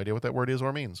 I have no idea what that word is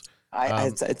or means.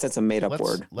 It's a made-up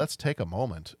word. Let's take a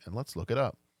moment and let's look it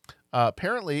up.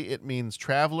 Apparently, it means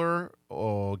traveler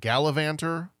or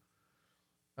gallivanter,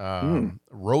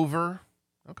 rover.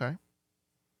 Okay.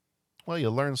 Well, you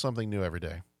learn something new every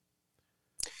day.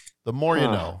 The more you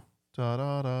know. Da,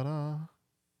 da, da, da.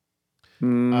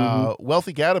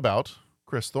 Wealthy gadabout,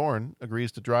 Chris Thorne,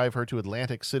 agrees to drive her to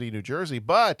Atlantic City, New Jersey,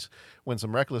 but when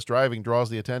some reckless driving draws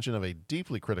the attention of a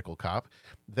deeply critical cop,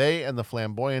 they and the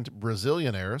flamboyant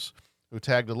Brazilianaires who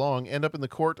tagged along end up in the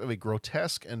court of a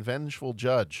grotesque and vengeful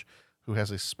judge who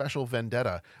has a special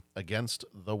vendetta against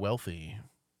the wealthy.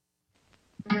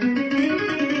 Give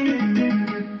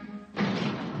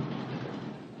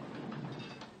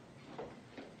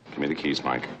me the keys,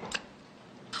 Mike.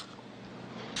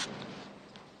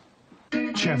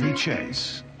 Chevy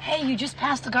Chase. Hey, you just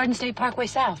passed the Garden State Parkway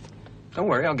South. Don't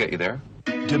worry, I'll get you there.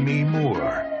 Demi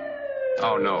Moore.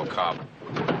 Oh, no, cop.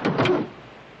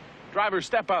 Driver,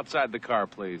 step outside the car,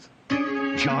 please.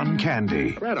 John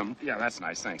Candy. Read 'em. Yeah, that's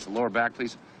nice, thanks. The lower back,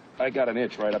 please. I got an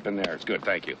itch right up in there. It's good,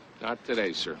 thank you. Not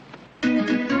today, sir.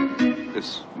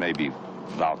 This may be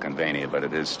Valkenvania, but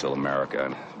it is still America.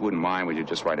 And wouldn't mind, would you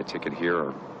just write a ticket here,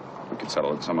 or we could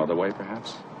settle it some other way,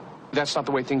 perhaps? That's not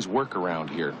the way things work around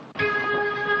here.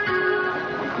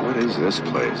 What is this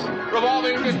place?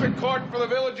 Revolving District Court for the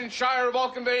Village and Shire of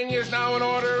Valkenvania is now in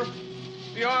order.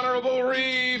 The Honorable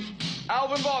Reeve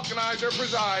Alvin Vulcanizer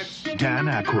presides. Dan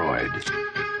Aykroyd.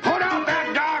 Put out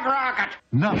that dog rocket!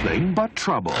 Nothing but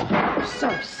trouble. I'm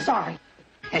so sorry.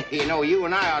 Hey, you know, you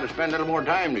and I ought to spend a little more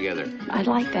time together. I'd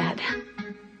like that.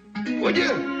 Would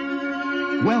you?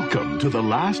 Welcome to The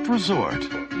Last Resort.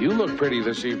 You look pretty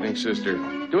this evening, sister.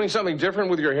 Doing something different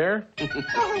with your hair?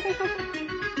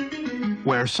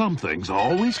 Where something's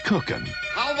always cooking.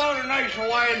 How about a nice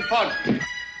Hawaiian punch?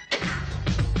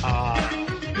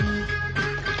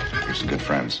 You're some good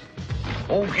friends.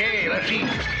 Okay, let's eat.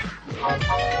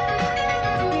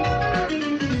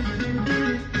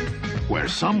 Where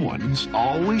someone's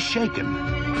always shaken.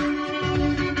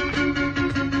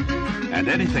 And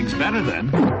anything's better than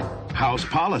house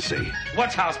policy.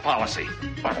 What's house policy?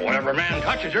 Whatever man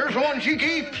touches her's the one she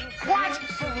keeps. What?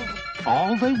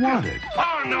 All they wanted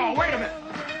Oh, no, wait a minute.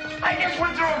 I just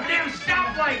went through a damn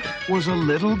stoplight. was a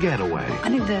little getaway. I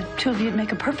think the two of you'd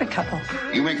make a perfect couple.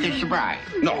 You make this the bride.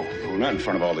 No, not in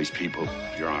front of all these people,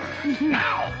 Your Honor.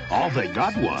 Now. All they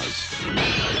got was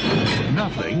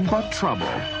nothing but trouble.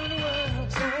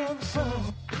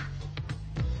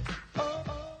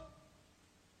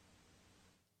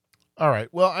 All right.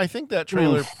 Well, I think that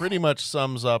trailer pretty much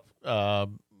sums up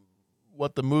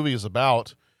what the movie is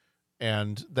about.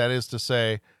 And that is to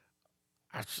say,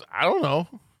 I don't know.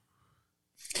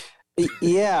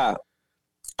 Yeah.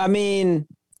 I mean,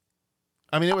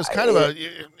 it was kind of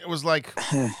it was like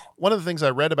one of the things I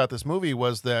read about this movie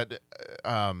was that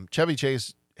Chevy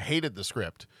Chase hated the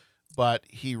script, but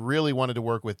he really wanted to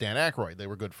work with Dan Aykroyd. They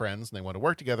were good friends and they wanted to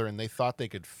work together, and they thought they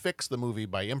could fix the movie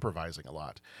by improvising a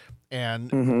lot.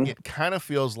 And it kind of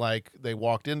feels like they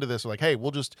walked into this like, hey,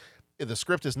 if the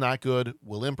script is not good,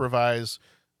 we'll improvise.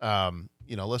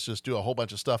 Let's just do a whole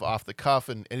bunch of stuff off the cuff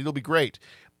and it'll be great.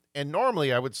 And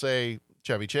normally I would say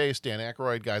Chevy Chase, Dan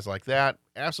Aykroyd, guys like that,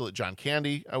 absolute John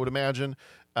Candy, I would imagine.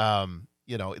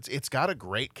 It's got a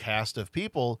great cast of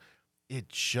people. It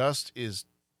just is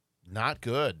not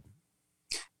good.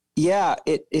 Yeah,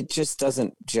 it just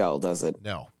doesn't gel, does it?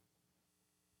 No.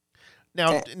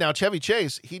 Now Chevy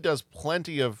Chase, he does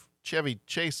plenty of Chevy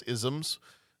Chase isms.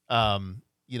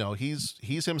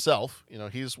 He's himself.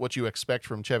 He's what you expect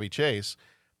from Chevy Chase.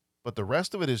 But the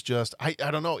rest of it is just I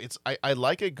don't know. I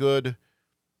like a good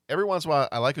every once in a while.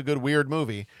 I like a good weird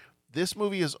movie. This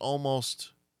movie is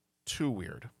almost too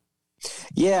weird.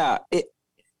 Yeah, it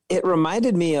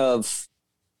reminded me of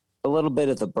a little bit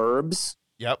of The Burbs.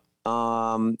 Yep.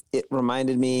 It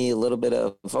reminded me a little bit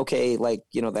of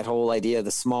that whole idea of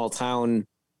the small town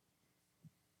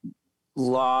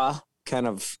law kind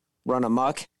of run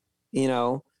amok,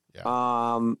 which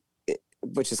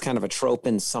is kind of a trope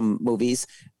in some movies.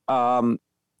 Like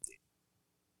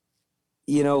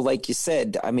you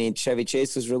said, I mean, Chevy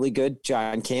Chase was really good.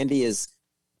 John Candy is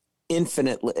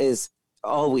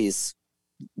always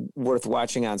worth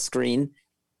watching on screen.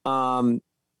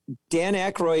 Dan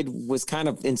Aykroyd was kind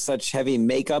of in such heavy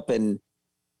makeup, and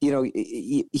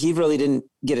he really didn't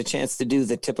get a chance to do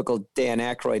the typical Dan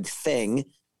Aykroyd thing.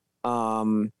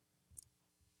 But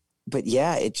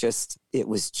yeah, it's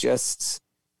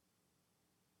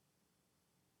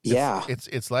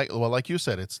like you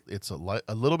said, it's a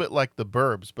little bit like The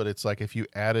Burbs, but it's like if you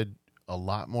added a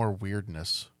lot more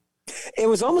weirdness. It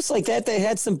was almost like that. They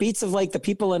had some beats of like The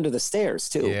People Under the Stairs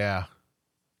too. Yeah.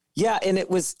 Yeah, and it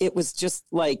was just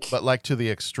like, but like to the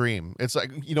extreme. It's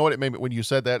like, you know what it made me when you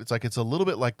said that. It's like it's a little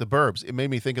bit like The Burbs. It made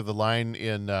me think of the line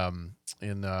in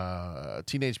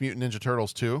Teenage Mutant Ninja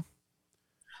Turtles 2.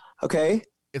 Okay,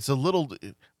 it's a little,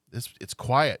 it's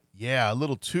quiet. Yeah, a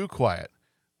little too quiet.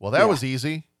 Well, that was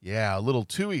easy. Yeah, a little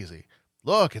too easy.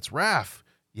 Look, it's Raph.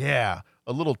 Yeah,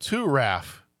 a little too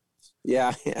Raph.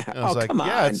 Yeah. And I was like, come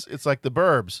on. It's like The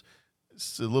Burbs.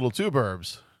 It's a little too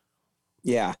Burbs.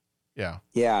 Yeah. Yeah.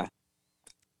 Yeah.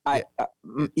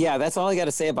 That's all I got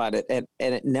to say about it. And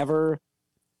it never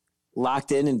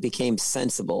locked in and became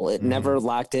sensible. It never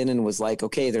locked in and was like,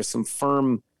 okay, there's some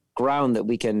firm ground that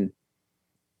we can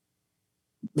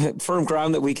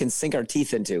sink our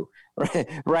teeth into.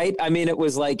 Right. I mean, it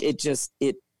was like, it just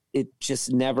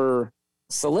never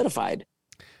solidified.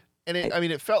 And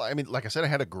it felt, like I said, it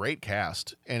had a great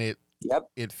cast, and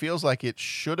it feels like it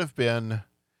should have had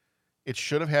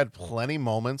plenty of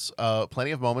moments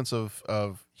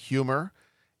of humor,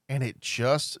 and it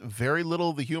just very little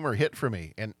of the humor hit for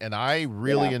me. And I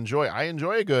really enjoy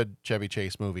a good Chevy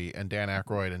Chase movie, and Dan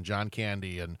Aykroyd and John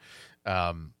Candy, and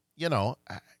but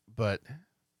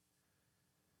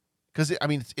because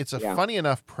it's a funny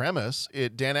enough premise.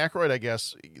 Dan Aykroyd, I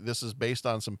guess this is based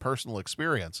on some personal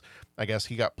experience. I guess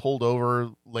he got pulled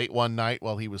over late one night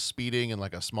while he was speeding in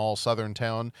like a small southern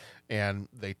town, and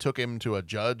they took him to a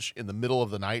judge in the middle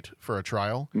of the night for a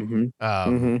trial. So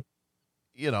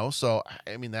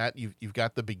that you've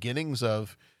got the beginnings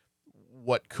of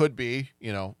what could be.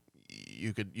 You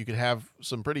could have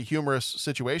some pretty humorous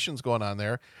situations going on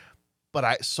there,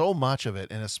 but so much of it,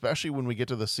 and especially when we get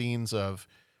to the scenes of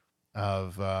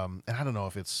and I don't know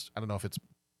if it's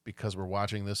because we're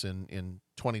watching this in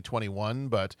 2021,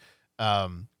 but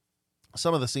some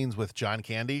of the scenes with John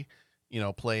Candy,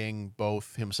 playing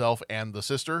both himself and the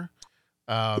sister,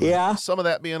 some of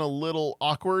that being a little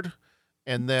awkward,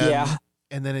 and then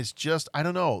it's just, I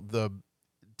don't know, the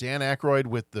Dan Aykroyd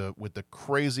with the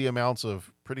crazy amounts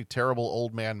of pretty terrible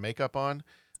old man makeup on,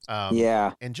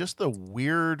 and just the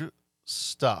weird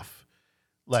stuff,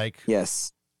 like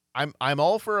I'm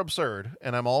all for absurd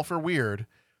and I'm all for weird,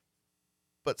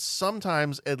 but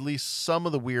sometimes at least some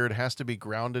of the weird has to be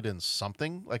grounded in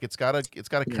something. Like it's gotta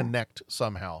connect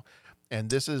somehow. And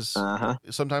this is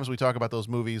sometimes we talk about those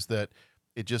movies that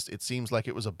it seems like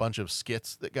it was a bunch of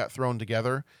skits that got thrown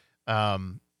together.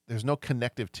 There's no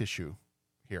connective tissue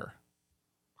here.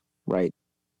 Right.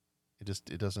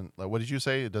 It doesn't, like, what did you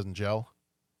say? It doesn't gel?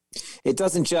 It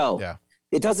doesn't gel. Yeah.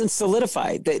 It doesn't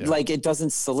solidify. Like it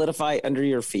doesn't solidify under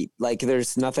your feet. Like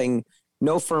there's nothing,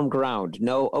 no firm ground.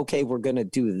 No, okay, we're going to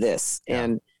do this.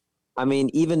 Yeah.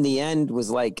 And even the end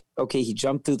was like, okay, he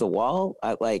jumped through the wall.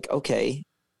 Okay.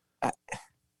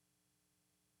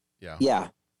 Yeah.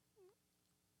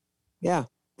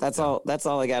 That's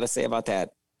all I got to say about that.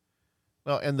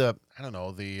 Well, and the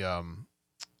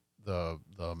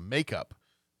makeup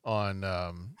on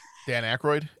Dan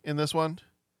Aykroyd in this one.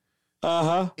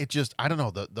 It just, I don't know,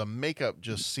 the makeup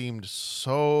just seemed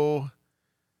so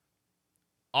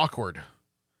awkward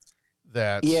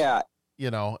that, I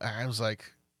was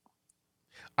like,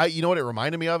 you know what it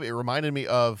reminded me of? It reminded me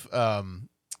of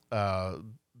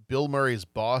Bill Murray's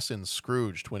boss in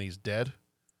Scrooged when he's dead.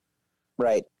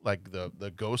 Right. Like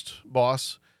the ghost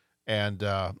boss, and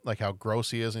like how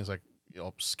gross he is. And he's like,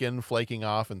 skin flaking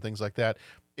off and things like that.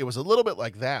 it was a little bit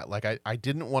like that. Like I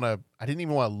didn't even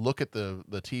want to look at the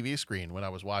TV screen when I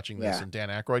was watching this, Yeah. and Dan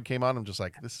Aykroyd came on. I'm just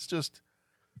like,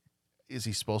 is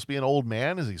he supposed to be an old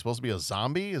man? Is he supposed to be a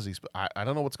zombie? I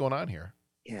don't know what's going on here.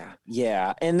 Yeah.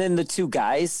 Yeah. And then the two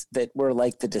guys that were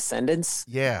like the descendants.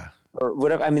 Yeah. Or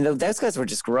whatever. I mean, those guys were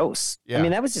just gross. Yeah. I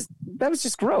mean, that was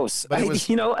just gross. But it was,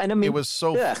 and I mean, it was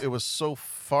so ugh. it was so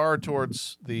far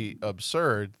towards the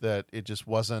absurd that it just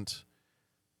wasn't.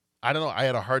 I don't know. I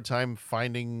had a hard time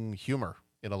finding humor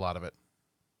in a lot of it.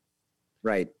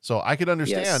 Right. So I could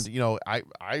understand. Yes.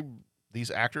 I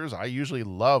these actors. I usually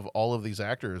love all of these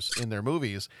actors in their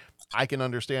movies. I can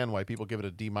understand why people give it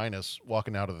a D-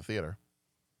 walking out of the theater.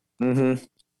 Mm-hmm.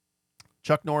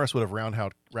 Chuck Norris would have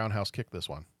roundhouse kicked this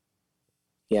one.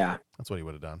 Yeah. That's what he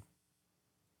would have done.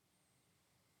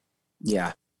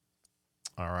 Yeah.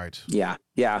 All right. Yeah.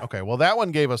 Yeah. Okay. Well, that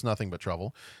one gave us nothing but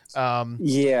trouble.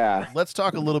 Yeah. Let's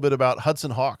talk a little bit about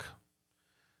Hudson Hawk.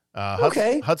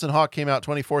 Okay. Hudson Hawk came out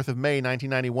 24th of May,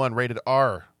 1991, rated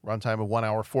R, runtime of 1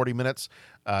 hour, 40 minutes,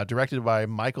 directed by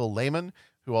Michael Lehman,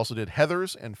 who also did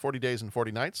Heathers and 40 Days and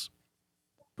 40 Nights.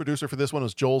 Producer for this one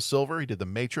was Joel Silver. He did The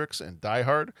Matrix and Die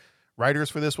Hard. Writers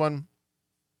for this one,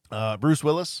 Bruce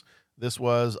Willis. This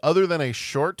was, other than a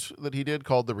short that he did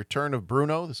called The Return of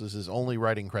Bruno, this is his only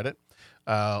writing credit.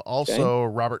 Also,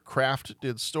 Robert Kraft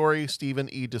did story. Stephen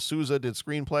E. D'Souza did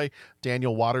screenplay.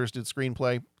 Daniel Waters did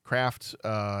screenplay. Kraft,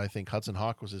 I think Hudson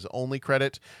Hawk was his only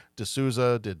credit.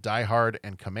 D'Souza did Die Hard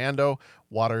and Commando.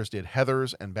 Waters did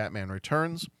Heathers and Batman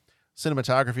Returns.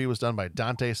 Cinematography was done by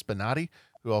Dante Spinati,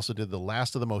 who also did The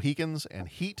Last of the Mohicans and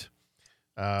Heat.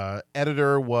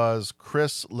 Editor was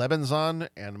Chris Lebenzon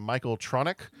and Michael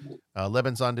Tronick.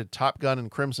 Lebenzon did Top Gun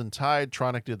and Crimson Tide.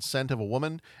 Tronick did Scent of a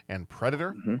Woman and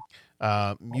Predator.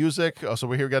 Music. Oh, so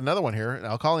we got another one here.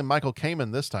 I'll call him Michael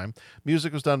Kamen this time.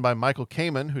 Music was done by Michael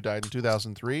Kamen, who died in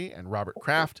 2003, and Robert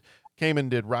Kraft. Kamen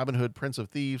did Robin Hood, Prince of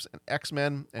Thieves, and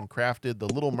X-Men, and Kraft did The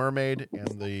Little Mermaid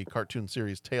and the cartoon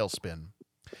series Tailspin.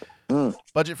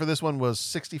 Budget for this one was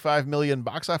 $65 million.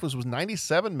 Box office was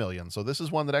 $97 million. So this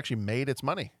is one that actually made its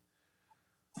money.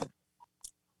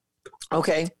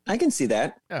 Okay, I can see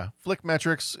that. Yeah,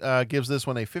 Flickmetrics gives this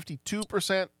one a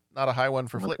 52%. Not a high one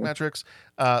for Flickmetrics.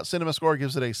 CinemaScore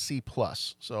gives it a C+.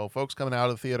 So folks coming out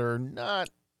of the theater, not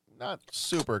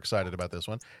super excited about this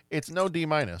one. It's no D-,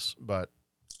 but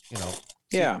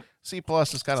C+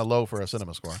 is kind of low for a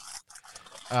CinemaScore.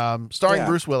 Starring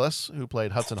Bruce Willis, who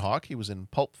played Hudson Hawk. He was in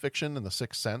Pulp Fiction and The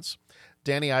Sixth Sense.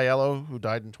 Danny Aiello, who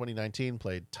died in 2019,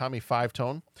 played Tommy Five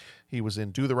Tone. He was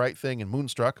in Do the Right Thing and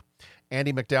Moonstruck.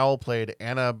 Andy McDowell played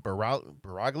Anna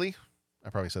Baragli. I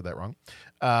probably said that wrong.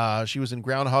 She was in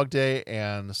Groundhog Day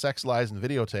and Sex, Lies, and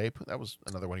Videotape. That was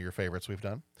another one of your favorites we've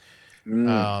done.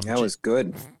 That was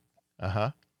good.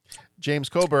 James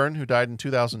Coburn, who died in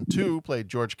 2002, played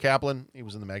George Kaplan. He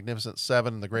was in The Magnificent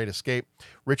Seven and The Great Escape.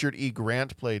 Richard E.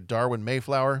 Grant played Darwin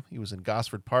Mayflower. He was in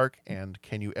Gosford Park and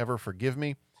Can You Ever Forgive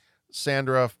Me?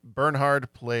 Sandra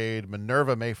Bernhard played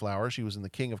Minerva Mayflower. She was in The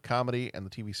King of Comedy and the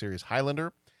TV series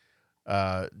Highlander.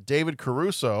 David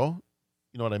Caruso,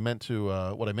 you know what I meant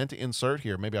to insert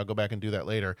here. Maybe I'll go back and do that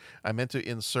later. I meant to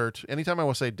insert, anytime I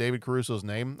want to say David Caruso's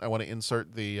name, I want to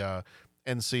insert the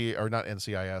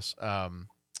NCIS.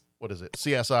 What is it?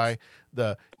 CSI.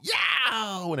 The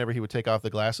yeah, whenever he would take off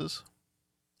the glasses.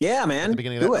 Yeah, man. At the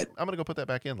beginning do of that. it. I'm gonna go put that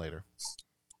back in later.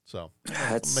 So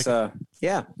that's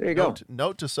yeah. There you go.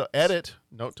 Note to edit.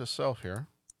 Note to self here.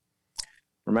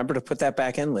 Remember to put that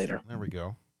back in later. There we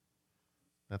go.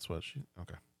 That's what she.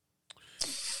 Okay.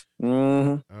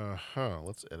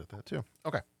 Let's edit that too.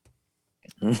 Okay.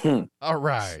 All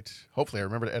right. Hopefully, I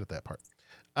remember to edit that part.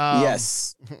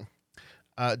 Yes.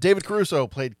 David Caruso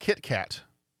played Kit Kat.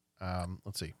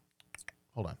 Let's see.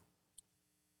 Hold on.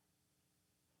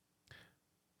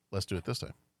 Let's do it this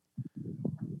time.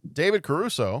 David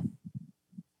Caruso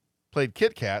played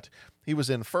Kit Kat. He was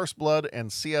in First Blood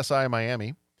and CSI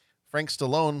Miami. Frank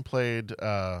Stallone played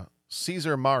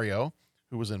Caesar Mario,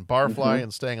 who was in Barfly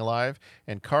and Staying Alive.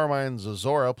 And Carmine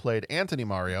Zazora played Anthony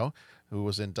Mario, who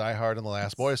was in Die Hard and The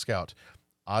Last Boy Scout.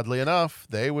 Oddly enough,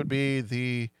 they would be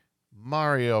the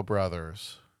Mario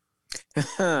brothers.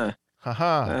 Ha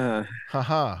ha. Ha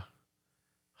ha.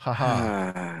 Ha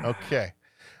ha. Okay.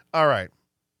 All right.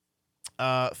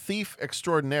 Thief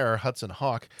extraordinaire Hudson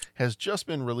Hawk has just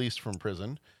been released from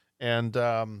prison, and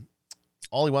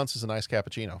all he wants is a nice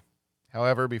cappuccino.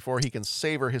 However, before he can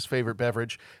savor his favorite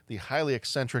beverage, the highly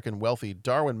eccentric and wealthy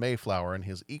Darwin Mayflower and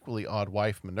his equally odd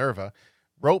wife Minerva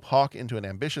rope Hawk into an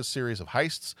ambitious series of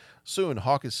heists. Soon,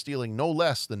 Hawk is stealing no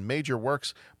less than major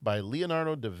works by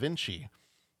Leonardo da Vinci,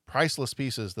 priceless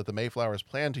pieces that the Mayflowers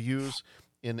plan to use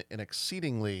in an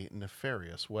exceedingly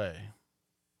nefarious way.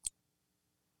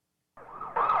 Oh,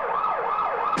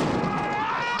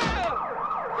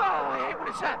 I hate when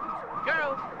this happens.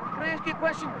 Gerald, can I ask you a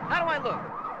question? How do I look?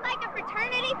 Like a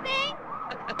fraternity thing?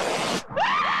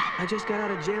 I just got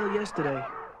out of jail yesterday.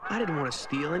 I didn't want to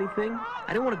steal anything. I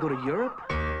didn't want to go to Europe.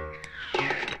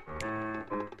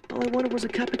 All I wanted was a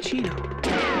cappuccino.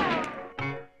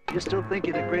 You still think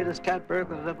you're the greatest cat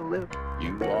burglar that ever lived?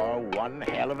 You are one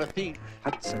hell of a thief.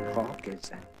 Hudson Hawk is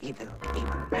an evil,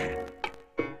 evil man.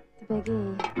 The Big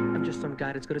E. I'm just some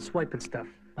guy that's good at swiping stuff.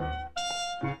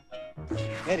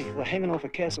 Eddie, we're hanging off a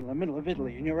castle in the middle of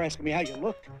Italy, and you're asking me how you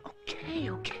look? Okay.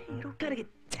 You don't gotta get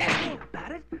testy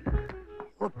about it. You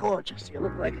look gorgeous. You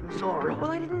look like Zorro.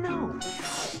 Well, I didn't know.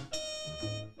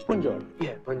 Buongiorno.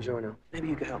 Yeah, buongiorno. Maybe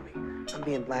you could help me. I'm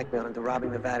being blackmailed into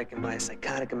robbing the Vatican by a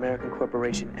psychotic American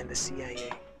corporation and the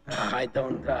CIA. I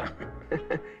don't,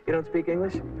 You don't speak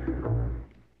English? You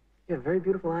have very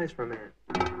beautiful eyes for a man.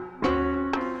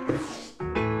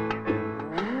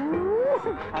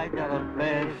 I got a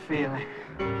bad feeling.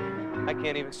 I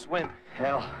can't even swim.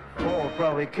 Hell, Paul will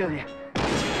probably kill you.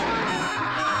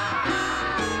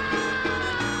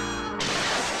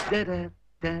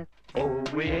 Da-da-da. Oh,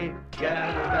 we ain't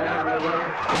got a barrel of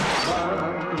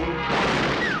money.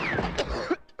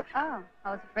 Oh, I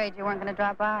was afraid you weren't going to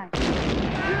drop by.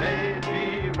 You may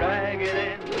be ragged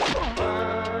and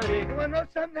funny. You wanna know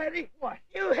something, Eddie? What?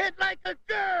 You hit like a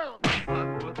girl.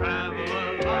 But we'll travel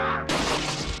along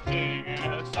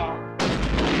in a song.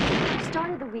 You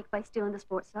started the week by stealing the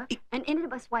sports stuff and ended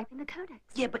it by swiping the codex.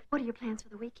 Yeah, but What are your plans for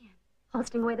the weekend?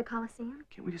 Hosting away the Coliseum?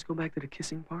 can't we just go back to the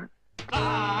kissing part?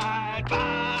 Side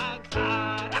by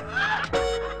side.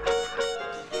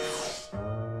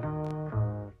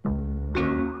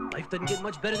 Life doesn't get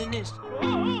much better than this.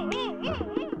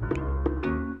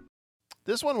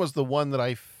 This one was the one that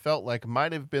I felt like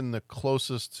might have been the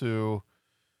closest to,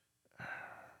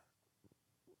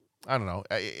 I don't know,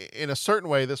 in a certain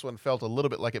way, this one felt a little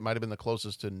bit like it might have been the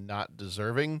closest to not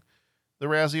deserving the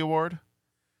Razzie Award.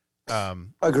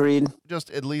 Agreed. Just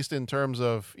at least in terms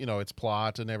of, its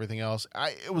plot and everything else.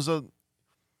 It was a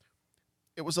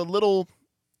little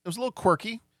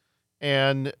quirky,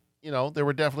 and there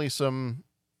were definitely some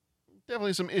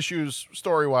issues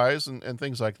story-wise and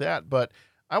things like that, but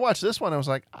I watched this one. I was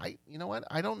like, you know what?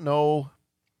 I don't know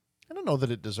that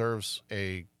it deserves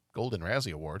a Golden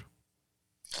Razzie Award.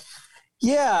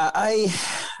 Yeah, I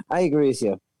agree with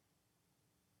you.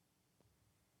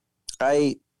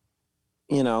 I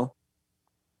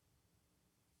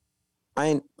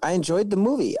enjoyed the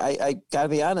movie. I gotta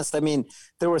be honest. I mean,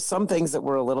 there were some things that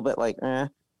were a little bit like,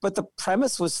 but the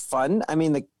premise was fun. I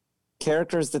mean, the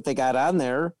characters that they got on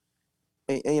there,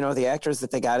 the actors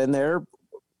that they got in there,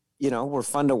 were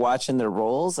fun to watch in their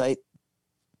roles.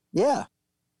 Yeah.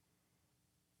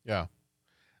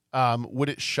 Would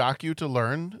it shock you to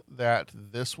learn that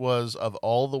this was, of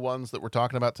all the ones that we're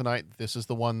talking about tonight, this is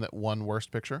the one that won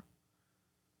Worst Picture?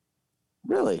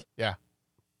 Really? Yeah.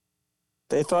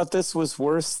 They thought this was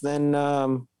worse than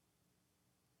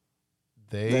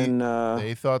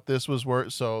they thought this was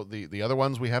worse. So the other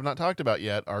ones we have not talked about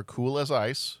yet are Cool as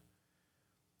Ice,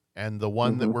 and the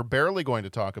one that we're barely going to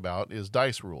talk about is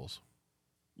Dice Rules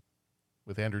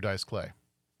with Andrew Dice Clay.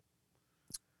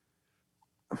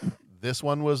 This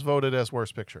one was voted as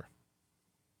Worst Picture.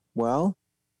 Well,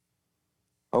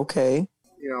 okay.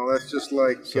 That's just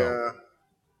like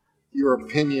your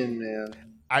opinion, man.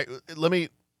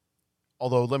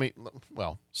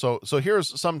 So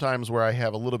here's sometimes where I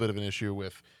have a little bit of an issue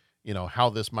with, how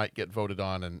this might get voted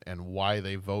on and why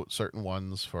they vote certain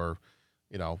ones for,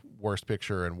 Worst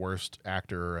Picture and Worst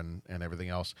Actor and everything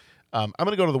else. I'm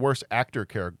going to go to the Worst Actor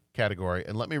category,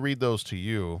 and let me read those to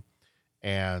you,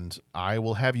 and I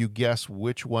will have you guess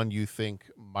which one you think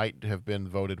might have been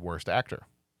voted Worst Actor,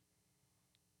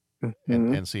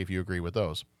 and see if you agree with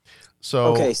those.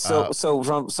 So okay, so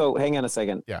hang on a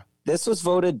second. Yeah, this was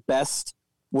voted Best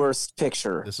Worst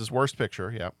Picture. This is Worst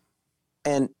Picture. Yeah,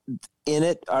 and in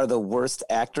it are the worst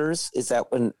actors. Is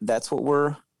that when that's what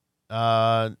we're?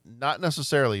 Not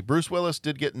necessarily. Bruce Willis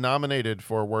did get nominated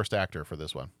for Worst Actor for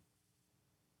this one.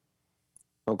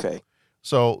 Okay.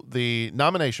 So the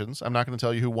nominations, I'm not going to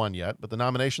tell you who won yet, but the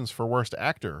nominations for Worst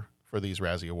Actor for these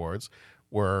Razzie Awards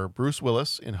were Bruce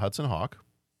Willis in Hudson Hawk,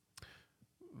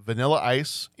 Vanilla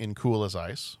Ice in Cool as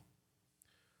Ice,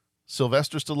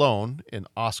 Sylvester Stallone in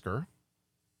Oscar,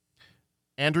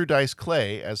 Andrew Dice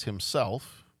Clay as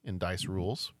himself in Dice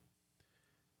Rules,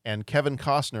 and Kevin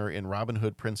Costner in Robin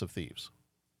Hood, Prince of Thieves.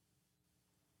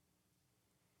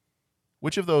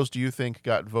 Which of those do you think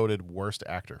got voted Worst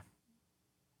Actor?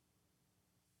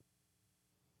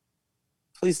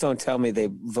 Please don't tell me they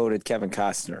voted Kevin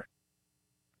Costner.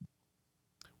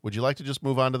 Would you like to just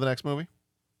move on to the next movie?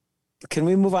 Can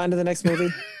we move on to the next movie?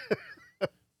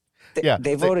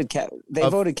 They voted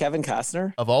Kevin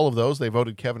Costner. Of all of those, they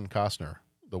voted Kevin Costner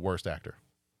the worst actor.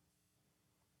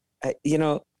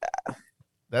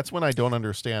 That's when I don't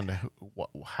understand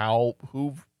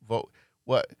who vote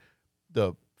what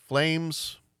the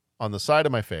flames on the side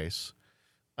of my face,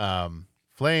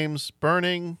 flames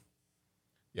burning.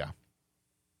 Yeah.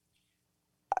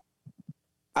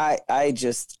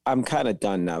 I'm kind of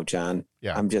done now, John.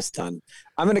 Yeah. I'm just done.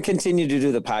 I'm going to continue to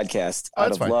do the podcast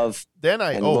out of fine. love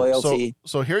and loyalty.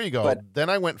 So here you go. But, then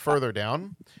I went further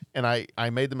down, and I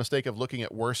made the mistake of looking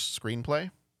at worst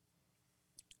screenplay.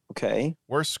 Okay.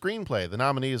 Worst screenplay. The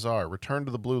nominees are Return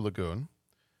to the Blue Lagoon,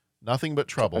 Nothing But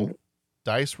Trouble,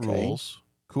 Dice Rules,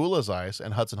 Cool as Ice,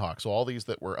 and Hudson Hawk. So all these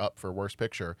that were up for worst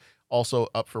picture, also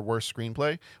up for worst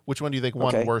screenplay. Which one do you think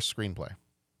won worst screenplay?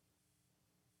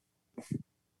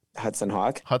 Hudson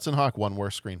Hawk. Hudson Hawk won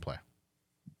worst screenplay.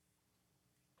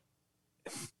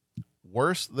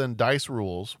 Worse than Dice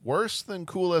Rules. Worse than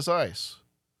Cool as Ice.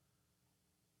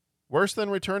 Worse than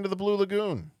Return to the Blue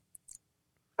Lagoon.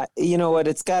 You know what?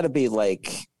 It's got to be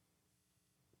like.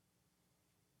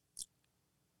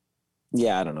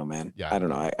 Yeah, I don't know, man. Yeah, I don't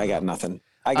know. I got nothing.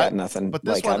 I got nothing. But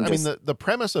this one, mean, the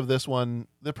premise of this one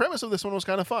was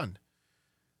kind of fun.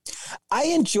 I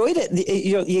enjoyed it.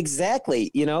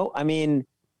 Exactly. I mean,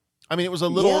 it was a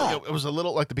little. Yeah. It was a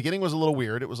little like the beginning was a little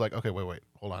weird. It was like, okay, wait,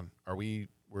 hold on.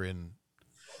 We're in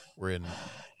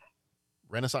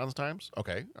Renaissance times.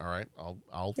 Okay, all right.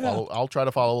 I'll follow. I'll try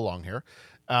to follow along here.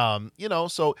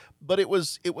 But it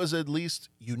was at least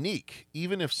unique,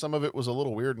 even if some of it was a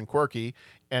little weird and quirky,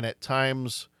 and at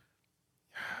times,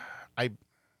 how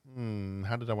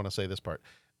did I want to say this part?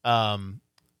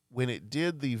 When it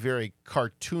did the very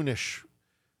cartoonish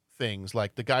things,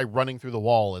 like the guy running through the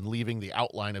wall and leaving the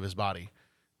outline of his body,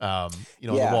 the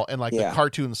wall, and the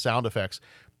cartoon sound effects.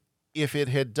 If it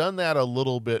had done that a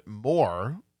little bit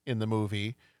more in the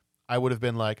movie, I would have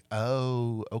been like,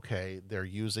 oh, okay, they're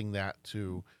using that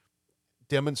to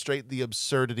demonstrate the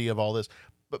absurdity of all this.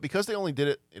 But because they only did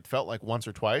it, it felt like once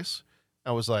or twice,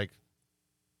 I was like,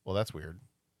 well, that's weird.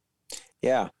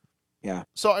 Yeah. Yeah.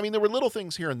 So, there were little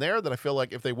things here and there that I feel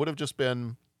like if they would have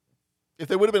been a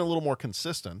little more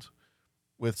consistent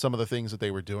with some of the things that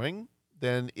they were doing,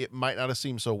 then it might not have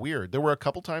seemed so weird. There were a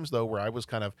couple times, though, where I was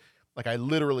kind of like, I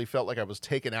literally felt like I was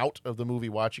taken out of the movie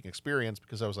watching experience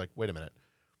because I was like, wait a minute.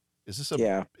 Is this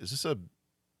a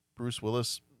Bruce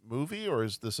Willis movie or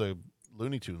is this a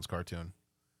Looney Tunes cartoon?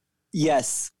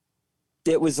 Yes.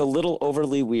 It was a little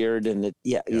overly weird and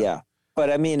yeah. But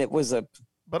it was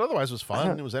but otherwise it was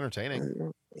fun. It was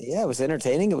entertaining. Yeah, it was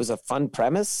entertaining. It was a fun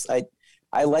premise.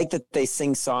 I like that they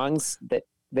sing songs that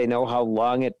they know how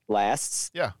long it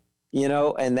lasts. Yeah.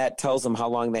 And that tells them how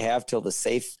long they have till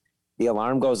the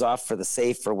alarm goes off for the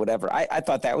safe or whatever. I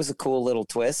thought that was a cool little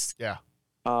twist. Yeah.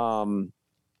 I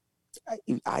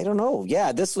don't know.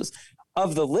 Yeah, this was,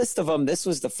 of the list of them, this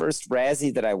was the first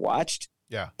Razzie that I watched.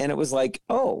 Yeah. And it was like,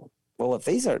 oh, well, if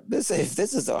this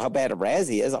is how bad a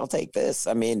Razzie is, I'll take this.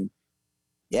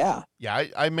 Yeah. Yeah,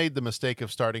 I made the mistake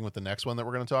of starting with the next one that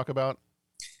we're going to talk about.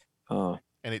 Oh.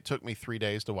 And it took me 3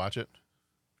 days to watch it.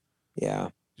 Yeah.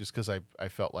 Just because I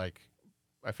felt like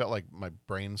my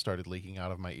brain started leaking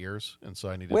out of my ears, and so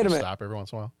I needed to stop every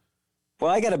once in a while.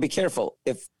 Well, I got to be careful.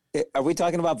 Are we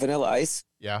talking about Vanilla Ice?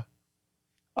 Yeah.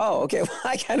 Oh, okay. Well,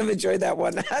 I kind of enjoyed that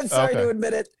one. I'm sorry to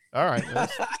admit it. All right.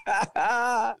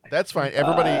 That's fine.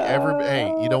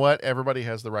 Hey, you know what? Everybody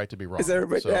has the right to be wrong.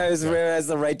 Everybody has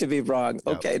the right to be wrong.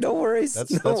 Yeah. Okay, no worries.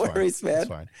 That's worries, fine. Man.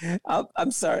 That's fine.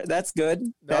 I'm sorry. That's good.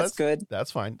 That's good.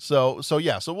 That's fine. So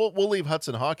we'll leave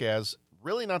Hudson Hawk as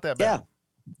really not that bad. Yeah.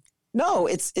 No,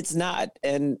 it's not.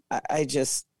 And I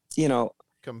just,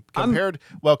 compared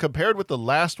with the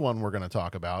last one we're going to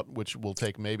talk about, which will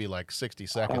take maybe like 60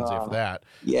 seconds, if that.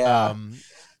 Yeah.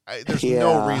 There's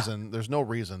no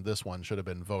reason this one should have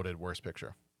been voted worst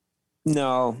picture.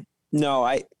 No.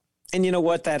 And you know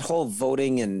what? That whole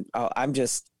voting and I'm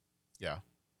just. Yeah.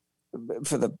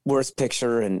 For the worst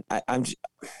picture, and I'm just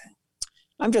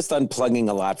unplugging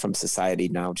a lot from society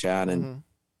now, John, and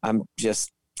I'm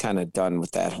just kind of done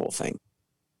with that whole thing.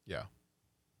 Yeah.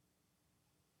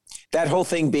 That whole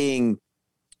thing being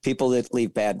people that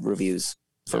leave bad reviews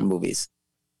for movies.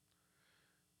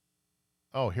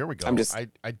 Oh, here we go. I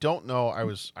don't know. I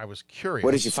was curious.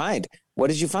 What did you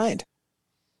find?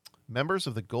 Members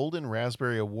of the Golden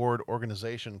Raspberry Award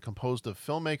organization, composed of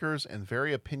filmmakers and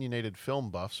very opinionated film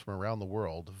buffs from around the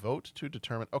world, vote to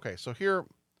determine. Okay, so here's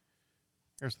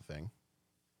the thing.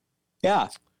 Yeah.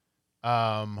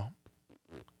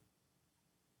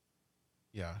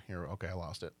 Yeah, here. Okay, I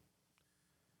lost it.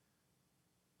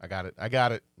 I got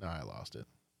it. No, I lost it.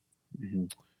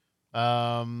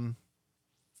 Where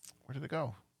did it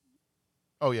go?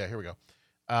 Oh, yeah, here we go.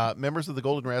 Members of the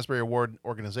Golden Raspberry Award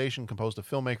organization, composed of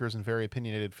filmmakers and very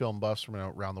opinionated film buffs from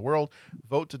around the world,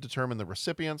 vote to determine the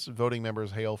recipients. Voting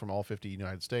members hail from all 50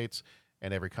 United States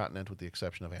and every continent with the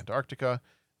exception of Antarctica.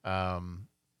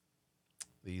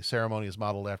 The ceremony is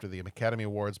modeled after the Academy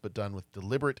Awards, but done with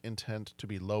deliberate intent to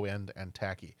be low-end and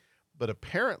tacky. But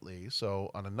apparently, so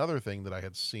on another thing that I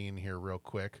had seen here real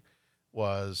quick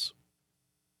was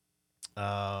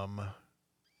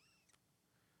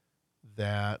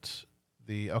that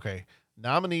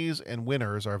nominees and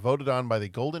winners are voted on by the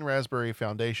Golden Raspberry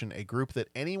Foundation, a group that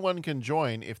anyone can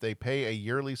join if they pay a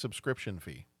yearly subscription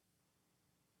fee.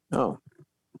 Oh.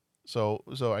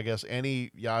 So I guess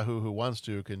any Yahoo who wants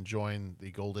to can join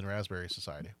the Golden Raspberry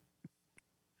Society.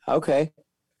 Okay.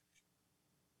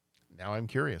 Now I'm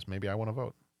curious. Maybe I want to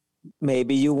vote.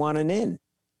 Maybe you want an in.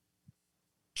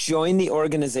 Join the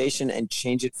organization and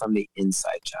change it from the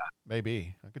inside, John.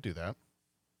 Maybe. I could do that.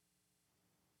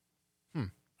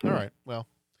 All right. Well,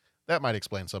 that might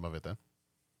explain some of it then.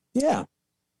 Yeah.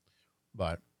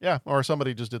 But, yeah. Or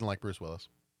somebody just didn't like Bruce Willis.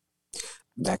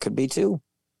 That could be too.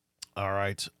 All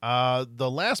right.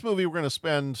 The last movie we're going to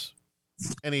spend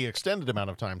any extended amount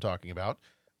of time talking about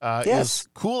is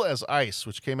Cool as Ice,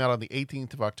 which came out on the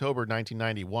 18th of October,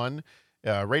 1991.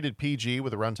 Rated PG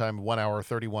with a runtime of 1 hour,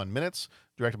 31 minutes.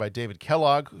 Directed by David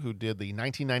Kellogg, who did the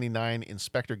 1999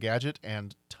 Inspector Gadget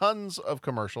and tons of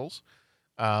commercials.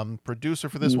 Producer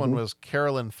for this one was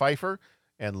Carolyn Pfeiffer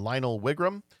and Lionel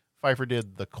Wigram. Pfeiffer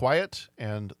did The Quiet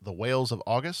and The Whales of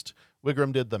August.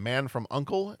 Wigram did The Man from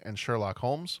U.N.C.L.E. and Sherlock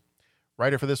Holmes.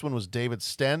 Writer for this one was David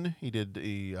Sten. He did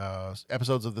the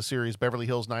episodes of the series Beverly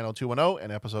Hills 90210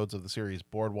 and episodes of the series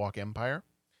Boardwalk Empire.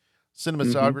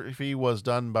 Cinematography was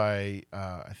done by,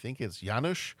 I think it's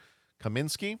Janusz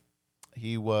Kaminski.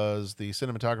 He was the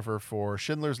cinematographer for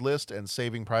Schindler's List and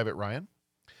Saving Private Ryan.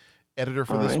 Editor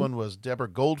for this one was Deborah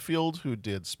Goldfield, who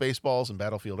did Spaceballs and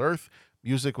Battlefield Earth.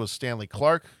 Music was Stanley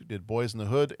Clark, who did Boys in the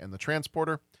Hood and The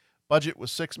Transporter. Budget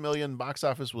was $6 million. Box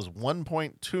office was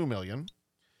 $1.2 million.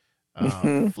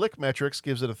 Flick Metrics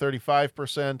gives it a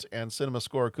 35%, and Cinema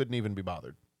Score couldn't even be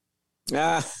bothered.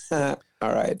 All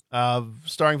right.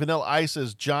 Starring Vanilla Ice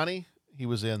as Johnny. He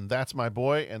was in That's My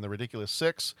Boy and The Ridiculous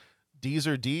Six.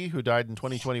 Deezer D, who died in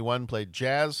 2021, played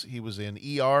Jazz. He was in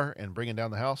ER and Bringing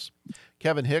Down the House.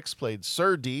 Kevin Hicks played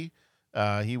Sir D.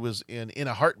 He was in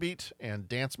a Heartbeat and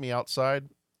Dance Me Outside.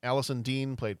 Allison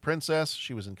Dean played Princess.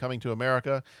 She was in Coming to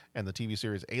America and the TV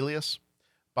series Alias.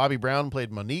 Bobby Brown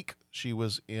played Monique. She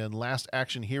was in Last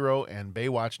Action Hero and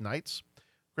Baywatch Nights.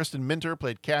 Kristen Minter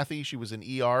played Kathy. She was in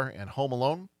ER and Home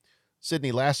Alone.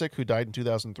 Sidney Lassick, who died in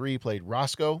 2003, played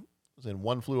Roscoe. Was in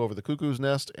One Flew Over the Cuckoo's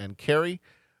Nest and Carrie.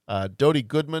 Dodie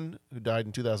Goodman, who died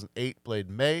in 2008, played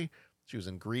May. She was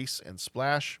in Grease and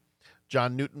Splash.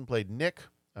 John Newton played Nick.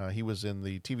 He was in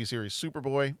the TV series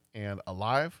Superboy and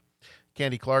Alive.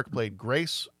 Candy Clark played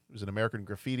Grace, who was in American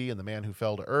Graffiti and The Man Who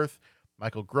Fell to Earth.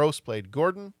 Michael Gross played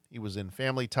Gordon. He was in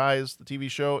Family Ties, the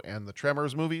TV show, and the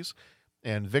Tremors movies.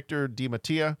 And Victor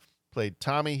DiMattia played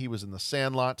Tommy. He was in The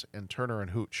Sandlot and Turner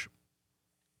and Hooch.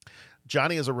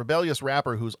 Johnny is a rebellious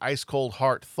rapper whose ice-cold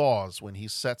heart thaws when he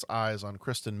sets eyes on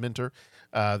Kristen Minter.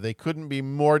 They couldn't be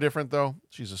more different, though.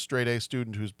 She's a straight-A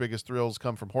student whose biggest thrills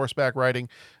come from horseback riding.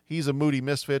 He's a moody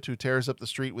misfit who tears up the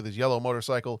street with his yellow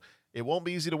motorcycle. It won't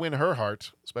be easy to win her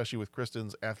heart, especially with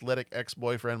Kristen's athletic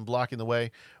ex-boyfriend blocking the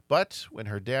way. But when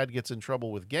her dad gets in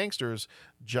trouble with gangsters,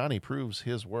 Johnny proves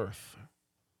his worth.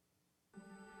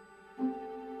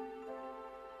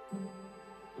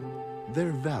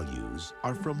 Their values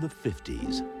are from the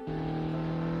 50s.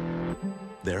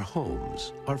 Their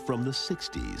homes are from the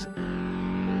 60s.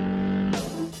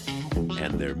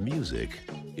 And their music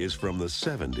is from the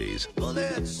 70s. Well,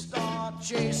 let's start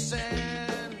chasing.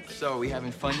 So, are we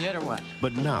having fun yet or what?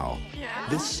 But now,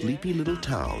 this sleepy little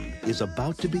town is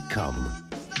about to become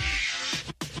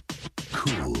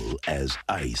cool as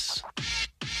ice.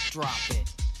 Drop it.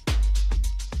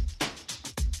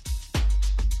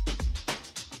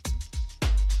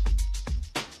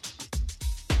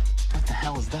 What the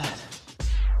hell is that?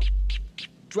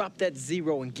 Drop that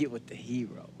zero and get with the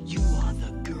hero. You are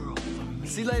the girl for me.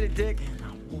 See you later, Dick.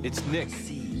 It's Nick.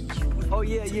 Oh,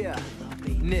 yeah.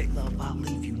 Nick.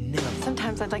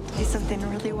 Sometimes I'd like to do something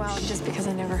really wild just because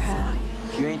I never have.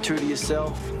 If you ain't true to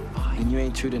yourself, then you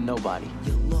ain't true to nobody.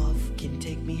 Your love can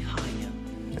take me higher.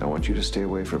 I want you to stay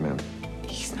away from him.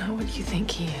 He's not what you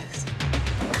think he is.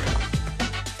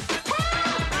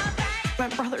 My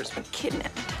brother's been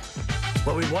kidnapped.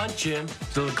 What we want, Jim,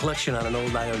 is a little collection on an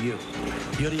old IOU.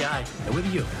 You're the I, and we're the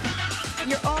you.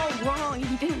 You're all wrong.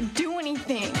 He didn't do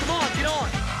anything. Come on, get on.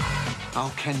 How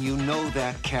can you know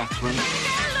that, Catherine?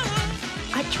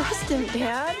 I trust him,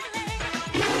 Dad.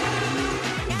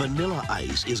 Vanilla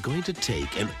Ice is going to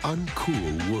take an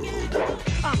uncool world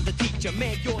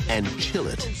and chill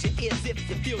it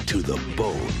to the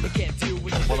bone.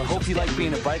 Well, I hope you like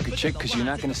being a biker chick, because you're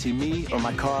not going to see me or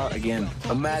my car again.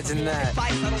 Imagine that.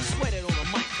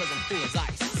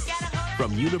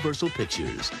 From Universal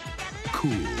Pictures,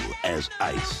 Cool as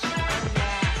Ice.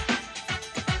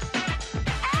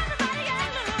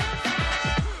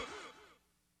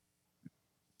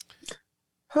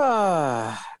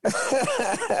 I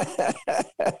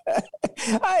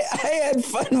had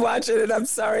fun watching it. I'm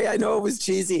sorry. I know it was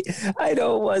cheesy. I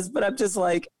know it was, but I'm just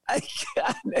like, I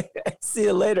can't. See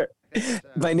you later.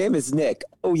 My name is Nick.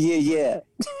 Oh, yeah.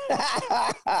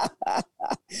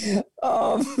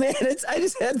 Oh, man. I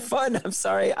just had fun. I'm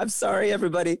sorry. I'm sorry,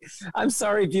 everybody. I'm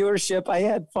sorry, viewership. I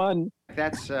had fun.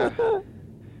 That's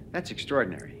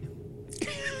extraordinary.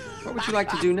 What would you like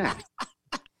to do next?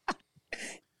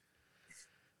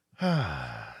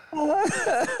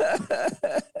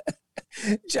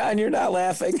 John, you're not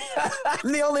laughing.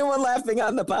 I'm the only one laughing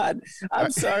on the pod.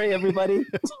 I'm sorry, everybody.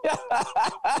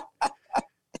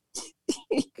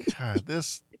 God,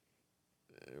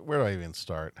 where do I even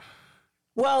start?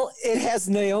 Well, it has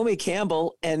Naomi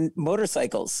Campbell and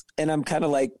motorcycles, and I'm kind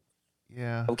of like,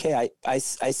 yeah, okay, I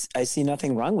see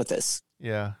nothing wrong with this.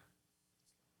 Yeah.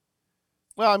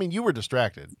 Well, I mean, you were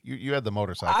distracted. You had the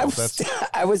motorcycles.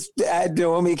 I had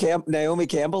Naomi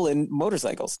Campbell and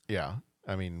motorcycles. Yeah,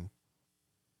 I mean,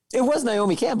 it was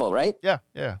Naomi Campbell, right? Yeah.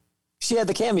 She had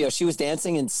the cameo. She was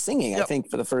dancing and singing, I think,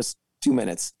 for the first 2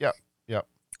 minutes. Yep.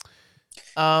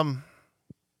 I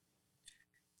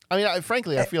mean,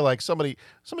 frankly, I feel like somebody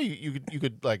you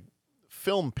could like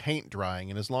film paint drying,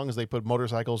 and as long as they put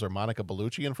motorcycles or Monica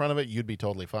Bellucci in front of it, you'd be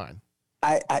totally fine.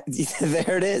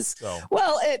 There it is. So.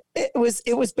 Well, it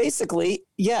was basically,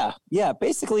 yeah,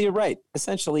 basically you're right.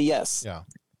 Essentially, yes. Yeah.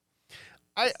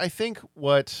 I think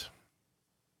what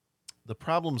the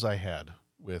problems I had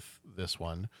with this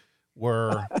one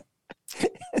were,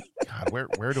 God,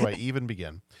 where do I even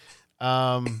begin?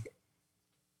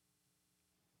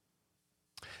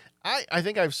 I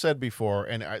think I've said before,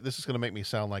 and this is going to make me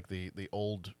sound like the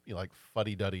old, like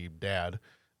fuddy-duddy dad,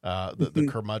 the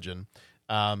curmudgeon.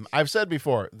 I've said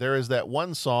before, there is that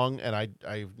one song, and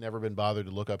I've never been bothered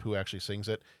to look up who actually sings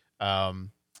it.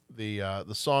 The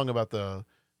song about the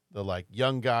like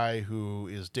young guy who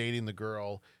is dating the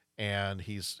girl, and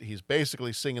he's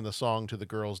basically singing the song to the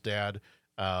girl's dad.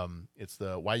 It's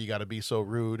the "Why You Gotta Be So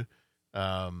Rude."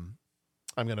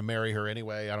 I'm going to marry her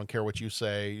anyway. I don't care what you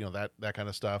say. That kind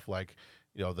of stuff. Like,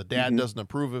 the dad doesn't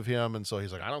approve of him, and so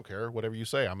he's like, I don't care, whatever you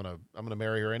say. I'm gonna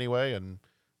marry her anyway, and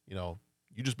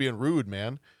you just being rude,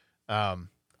 man.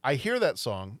 I hear that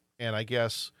song, and I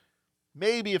guess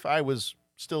maybe if I was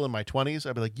still in my 20s,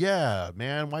 I'd be like, yeah,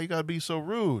 man, why you gotta be so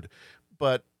rude?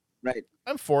 But right,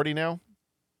 I'm 40 now,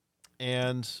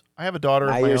 and I have a daughter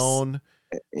of my own.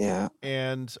 Yeah.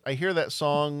 And I hear that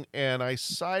song, and I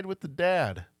side with the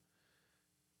dad.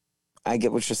 I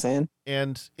get what you're saying.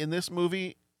 And in this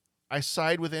movie, I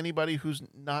side with anybody who's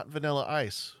not Vanilla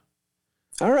Ice.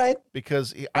 All right.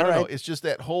 Because I don't know, it's just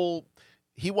that whole,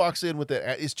 he walks in with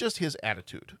that, it's just his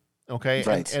attitude. Okay.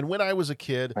 Right. And when I was a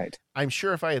kid, right, I'm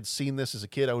sure if I had seen this as a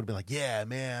kid, I would have been like, yeah,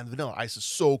 man, Vanilla Ice is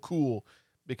so cool,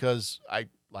 because I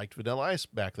liked Vanilla Ice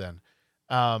back then.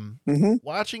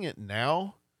 Watching it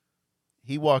now,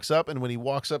 he walks up, and when he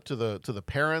walks up to the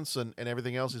parents and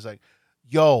everything else, he's like,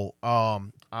 yo,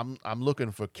 I'm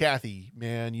looking for Kathy,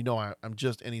 man. I'm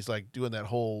just, and he's like doing that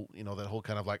whole, that whole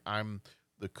kind of like, I'm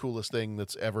the coolest thing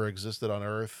that's ever existed on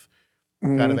earth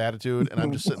kind of attitude. And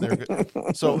I'm just sitting there.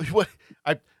 So what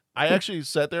I actually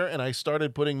sat there and I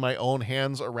started putting my own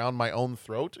hands around my own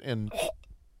throat and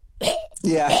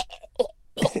yeah.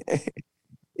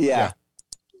 Yeah.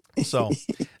 So,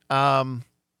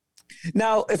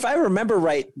 now, if I remember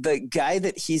right, the guy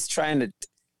that he's trying to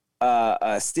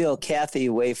steal Kathy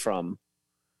away from,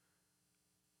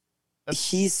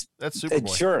 he's that's a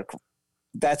Superboy. jerk.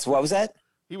 What was that?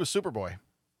 He was Superboy.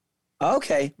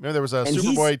 Okay. Remember, there was a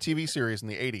Superboy TV series in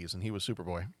the 80s, and he was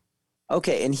Superboy.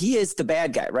 Okay, and he is the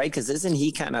bad guy, right? Because isn't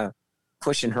he kind of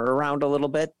pushing her around a little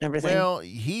bit and everything? Well,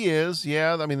 he is,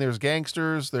 yeah. I mean, there's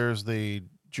gangsters, there's the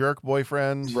jerk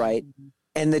boyfriend. Right.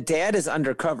 And the dad is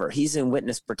undercover. He's in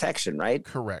witness protection, right?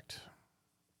 Correct.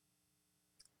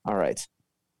 All right.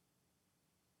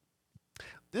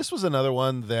 This was another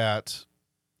one that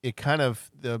it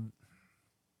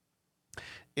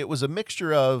was a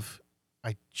mixture of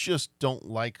I just don't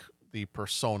like the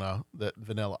persona that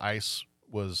Vanilla Ice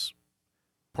was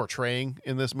portraying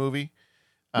in this movie.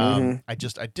 I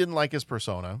didn't like his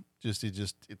persona.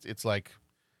 It's like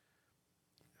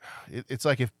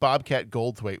if Bobcat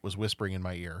Goldthwait was whispering in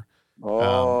my ear.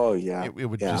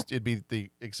 It'd be the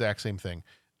exact same thing.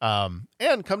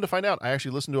 And come to find out, I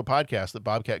actually listened to a podcast that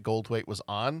Bobcat Goldthwait was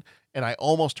on, and I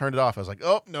almost turned it off. I was like,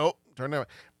 oh no, turn it off.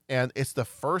 And it's the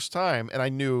first time, and I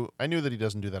knew that he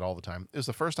doesn't do that all the time. It was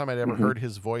the first time I'd ever heard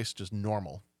his voice just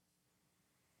normal.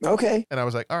 Okay. And I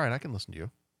was like, all right, I can listen to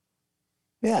you.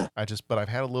 Yeah. But I've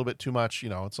had a little bit too much,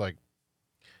 it's like,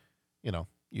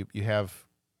 you have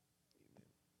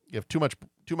too much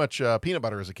peanut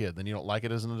butter as a kid, then you don't like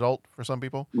it as an adult for some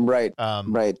people. Right.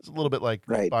 Right. It's a little bit like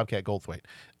Bobcat Goldthwait.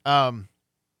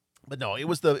 But no, it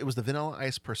was the Vanilla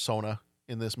Ice persona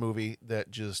in this movie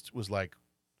that just was like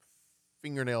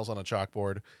fingernails on a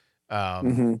chalkboard.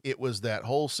 It was that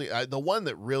whole scene. The one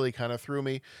that really kind of threw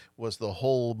me was the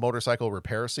whole motorcycle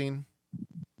repair scene.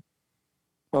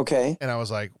 Okay. And I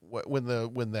was like, when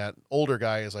that older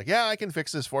guy is like, yeah, I can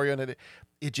fix this for you. And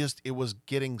it was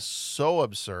getting so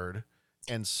absurd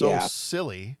and so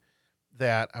silly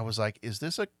that I was like, is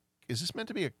this meant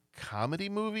to be a comedy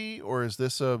movie, or is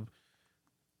this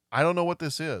I don't know what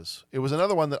this is. It was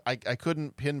another one that I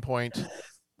couldn't pinpoint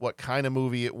what kind of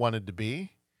movie it wanted to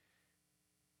be.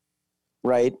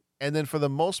 Right. And then for the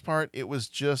most part, it was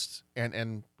just,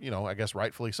 and I guess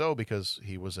rightfully so, because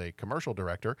he was a commercial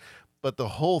director, but the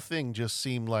whole thing just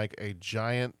seemed like a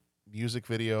giant music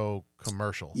video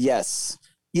commercial. Yes.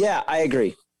 Yeah, I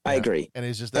agree. I agree. And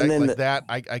it's just that,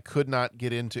 I could not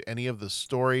get into any of the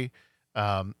story.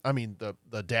 I mean,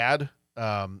 the dad,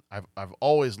 I've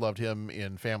always loved him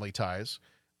in Family Ties.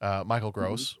 Michael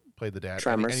Gross played the dad.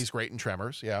 Tremors. And he's great in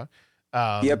Tremors. Yeah.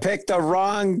 You picked the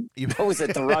wrong, what was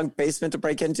it? The wrong basement to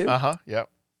break into? Yep.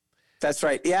 That's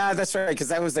right. Yeah, that's right. Cause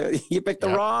that was you picked the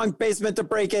wrong basement to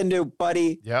break into,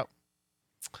 buddy. Yep.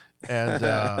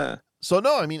 And, so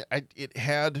no, I mean, it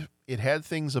had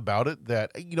things about it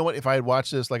that, you know what, if I had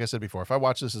watched this, like I said before, if I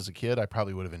watched this as a kid, I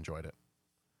probably would have enjoyed it.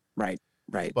 Right.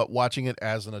 Right. But watching it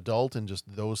as an adult and just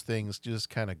those things just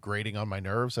kind of grating on my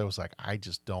nerves, I was like, I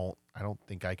don't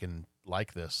think I can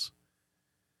like this.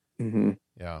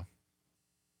 Yeah.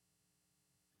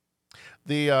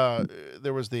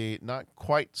 There was the not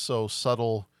quite so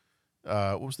subtle,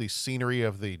 what was the scenery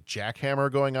of the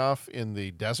jackhammer going off in the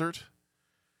desert?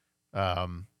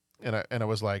 And I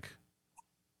was like,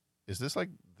 is this like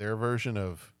their version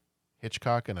of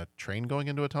Hitchcock and a train going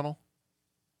into a tunnel?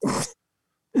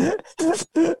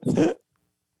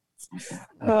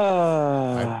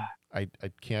 I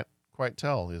can't quite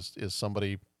tell. Is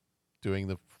somebody doing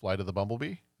the Flight of the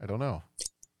Bumblebee? I don't know.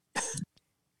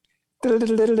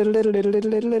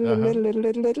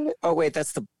 Oh wait,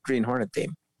 that's the Green Hornet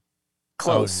theme.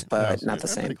 Close, but not the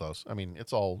same. Pretty close. I mean,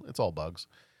 it's all bugs.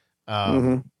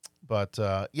 But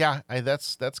yeah,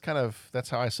 that's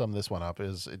how I sum this one up.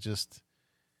 Is it just,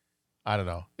 I don't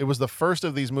know. It was the first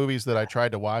of these movies that I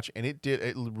tried to watch, and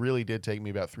it really did take me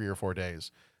about 3 or 4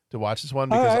 days to watch this one,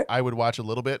 because I would watch a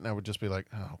little bit and I would just be like,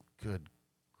 oh, good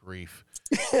grief.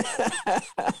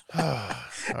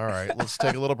 All right, let's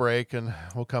take a little break and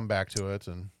we'll come back to it.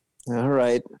 And all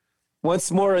right,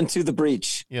 once more into the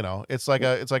breach. It's like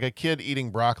a kid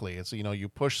eating broccoli. It's, you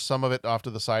push some of it off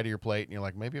to the side of your plate and you're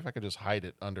like, maybe if I could just hide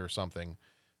it under something,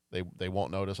 they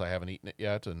won't notice I haven't eaten it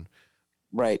yet. And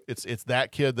right, it's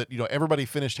that kid that, everybody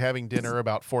finished having dinner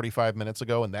about 45 minutes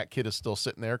ago, and that kid is still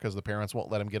sitting there because the parents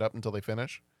won't let him get up until they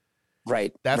finish.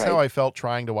 Right. That's how I felt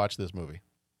trying to watch this movie.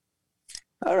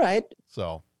 All right.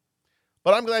 So,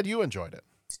 but I'm glad you enjoyed it.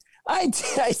 I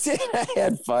did. I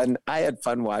had fun. I had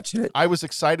fun watching it. I was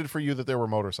excited for you that there were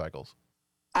motorcycles.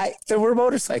 There were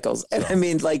motorcycles. And I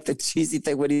mean, like the cheesy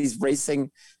thing when he's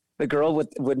racing the girl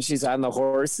when she's on the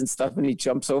horse and stuff, and he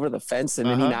jumps over the fence and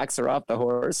then he knocks her off the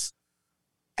horse.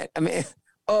 I mean,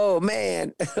 oh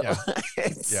man. Yeah.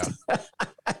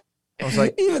 I was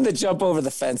like, even the jump over the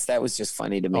fence, that was just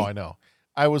funny to me. Oh, I know.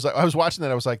 I was watching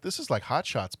that. I was like, this is like Hot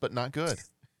Shots, but not good.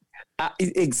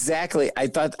 Exactly. I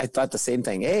thought the same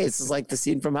thing. Hey, this is like the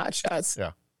scene from Hot Shots.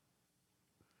 Yeah.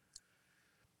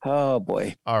 Oh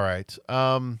boy. All right.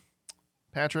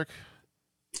 Patrick,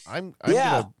 I'm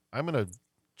gonna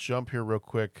jump here real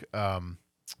quick.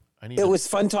 It was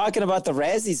fun talking about the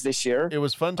Razzies this year. It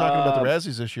was fun talking about the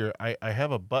Razzies this year. I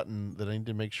have a button that I need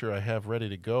to make sure I have ready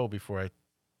to go before I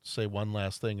say one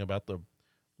last thing about the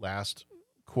last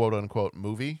quote unquote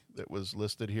movie that was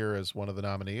listed here as one of the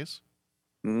nominees.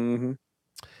 The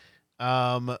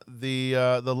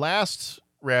last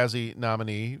Razzie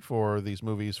nominee for these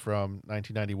movies from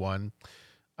 1991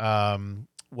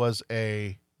 was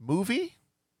a movie.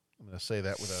 I'm going to say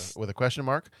that with a question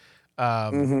mark.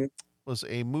 Was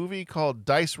a movie called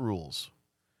Dice Rules,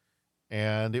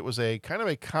 and it was a kind of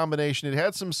a combination. It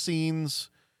had some scenes,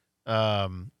 had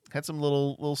some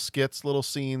little skits, little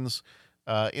scenes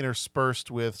interspersed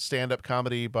with stand-up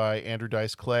comedy by Andrew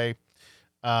Dice Clay.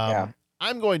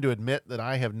 I'm going to admit that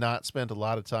I have not spent a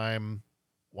lot of time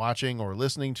watching or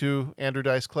listening to Andrew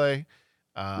Dice Clay.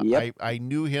 I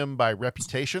knew him by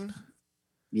reputation.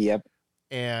 Yep.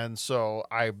 And so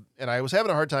I was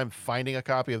having a hard time finding a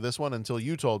copy of this one until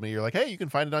you told me. You're like, hey, you can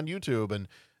find it on YouTube. And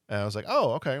I was like,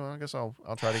 oh, okay. Well, I guess I'll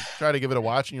try to give it a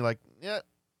watch. And you're like, yeah,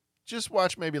 just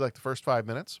watch maybe like the first 5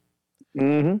 minutes,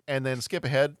 and then skip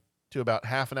ahead to about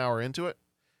half an hour into it,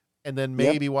 and then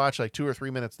maybe watch like 2 or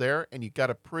 3 minutes there, and you got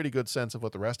a pretty good sense of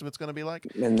what the rest of it's going to be like.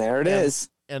 And there it is.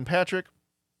 And Patrick,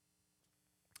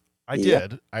 I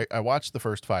did. I watched the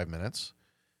first 5 minutes.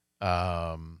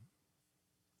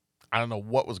 I don't know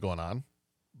what was going on,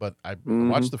 but I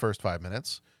watched the first 5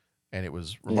 minutes, and it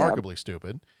was remarkably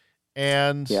stupid.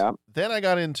 And then I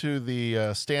got into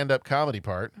the stand-up comedy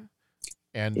part,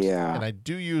 and I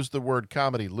do use the word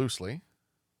comedy loosely.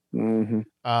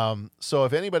 So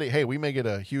if anybody, hey, we may get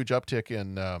a huge uptick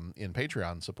in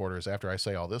Patreon supporters after I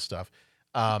say all this stuff.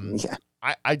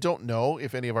 I don't know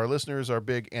if any of our listeners are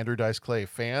big Andrew Dice Clay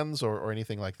fans or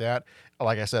anything like that.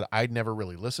 Like I said, I'd never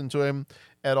really listened to him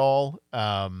at all.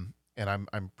 And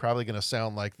I'm probably going to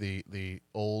sound like the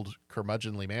old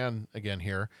curmudgeonly man again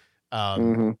here.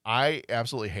 I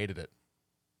absolutely hated it.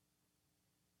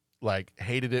 Like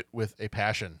hated it with a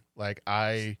passion. Like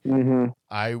I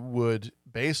would,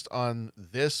 based on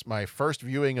this, my first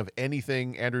viewing of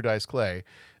anything Andrew Dice Clay,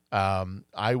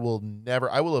 I will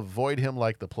avoid him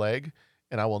like the plague,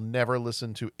 and I will never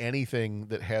listen to anything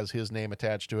that has his name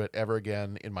attached to it ever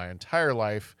again in my entire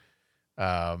life.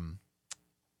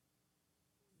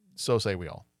 So say we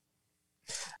all.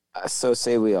 So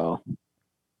say we all.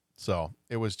 So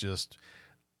it was just,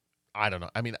 I don't know.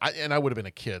 I mean, I would have been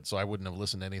a kid, so I wouldn't have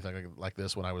listened to anything like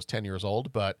this when I was 10 years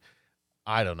old, but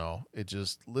I don't know. It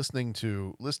just listening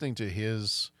to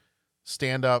his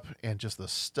stand up and just the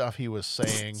stuff he was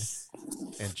saying,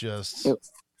 and just it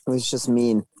was just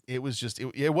mean. It was just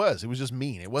it was just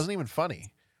mean. It wasn't even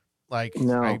funny. Like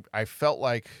I felt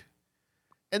like,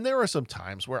 and there are some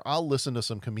times where I'll listen to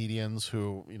some comedians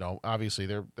who, you know, obviously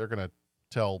they're going to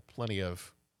tell plenty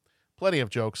of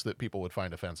jokes that people would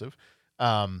find offensive.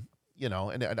 You know,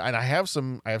 and I have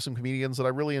some comedians that I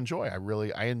really enjoy.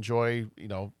 I enjoy, you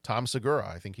know, Tom Segura.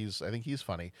 I think he's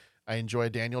funny. I enjoy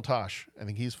Daniel Tosh. I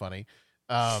think he's funny.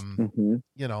 You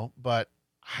know, but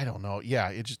I don't know. Yeah,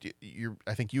 it just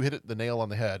I think you hit the nail on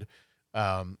the head.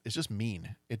 It's just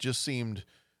mean. It just seemed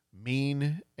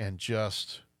mean and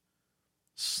just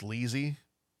sleazy,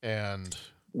 and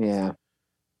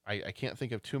I can't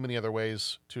think of too many other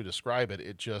ways to describe it.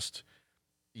 It just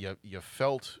you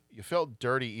felt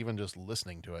dirty even just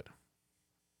listening to it.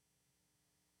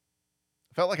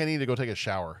 I felt like I needed to go take a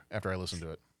shower after I listened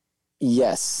to it.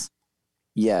 Yes.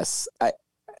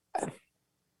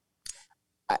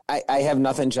 I have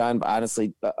nothing, John, but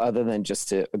honestly, other than just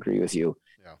to agree with you.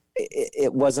 Yeah.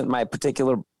 It wasn't my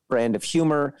particular brand of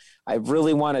humor. I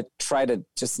really want to try to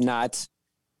just not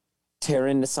tear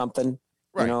into something,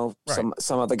 you know,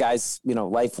 some of the guys, you know,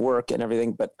 life work and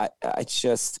everything, but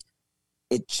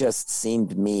it just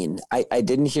seemed mean. I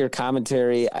didn't hear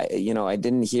commentary. I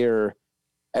didn't hear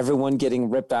everyone getting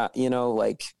ripped out, you know,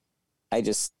 like it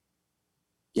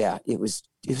was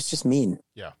just mean.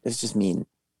 Yeah. It was just mean.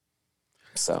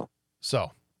 So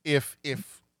if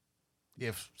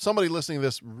somebody listening to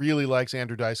this really likes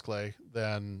Andrew Dice Clay,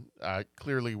 then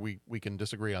clearly we can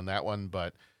disagree on that one.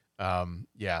 But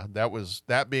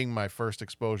that being my first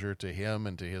exposure to him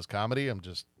and to his comedy, I'm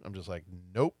just like,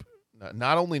 nope.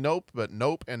 Not only nope, but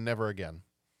nope, and never again.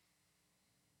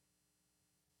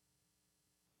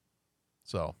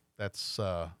 So that's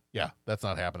not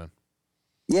happening.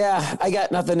 Yeah, I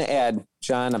got nothing to add,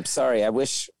 John. I'm sorry. I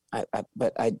wish,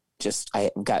 but I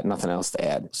got nothing else to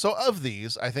add. So of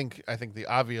these, I think the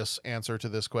obvious answer to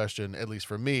this question, at least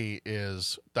for me,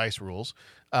 is Dice Rules.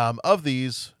 Of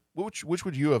these, which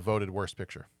would you have voted worst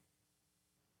picture?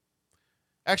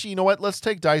 Actually, you know what? Let's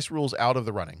take Dice Rules out of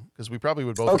the running, because we probably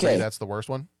would both agree that's the worst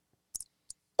one.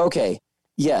 Okay.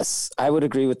 Yes, I would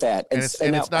agree with that. And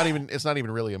it's not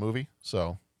even really a movie.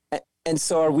 So. And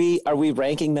so are we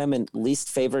ranking them in least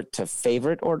favorite to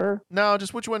favorite order? No,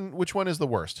 just which one is the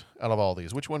worst out of all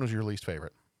these? Which one was your least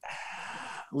favorite?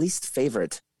 Least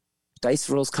favorite. Dice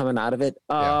Rules coming out of it.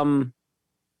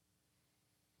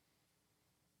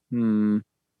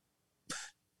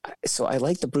 So I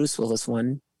like the Bruce Willis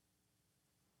one.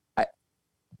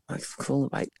 Cool.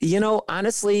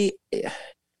 Honestly,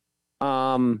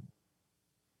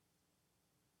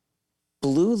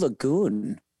 Blue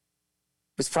Lagoon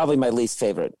was probably my least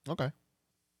favorite. Okay.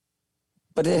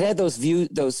 But it had those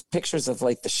pictures of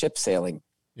like the ship sailing.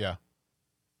 Yeah.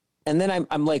 And then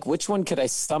I'm like, which one could I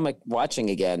stomach watching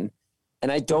again?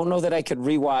 And I don't know that I could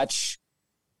rewatch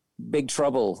Big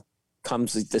Trouble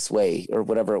Comes This Way or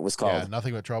whatever it was called. Yeah,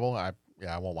 Nothing But Trouble. I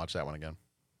won't watch that one again.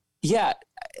 Yeah.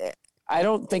 I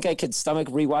don't think I could stomach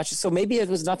rewatch it. So maybe it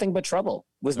was Nothing But Trouble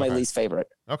was my least favorite.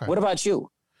 Okay. What about you?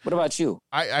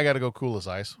 I got to go Cool as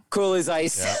Ice. Cool as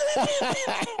Ice. Yeah.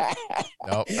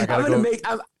 Nope.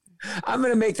 I'm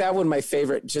gonna make that one my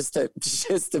favorite just to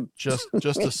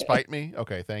spite me.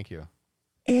 Okay, thank you.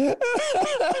 Yeah.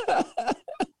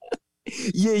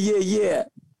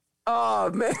 Oh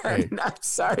man, Hey. I'm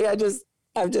sorry. I'm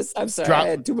sorry. I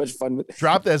had too much fun with.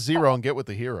 Drop that zero and get with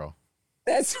the hero.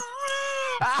 That's.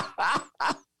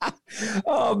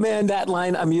 Oh man, that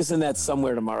line. I'm using that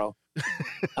somewhere tomorrow.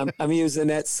 I'm using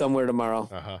that somewhere tomorrow.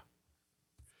 Uh-huh.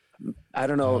 I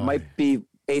don't know. It might be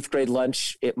 8th grade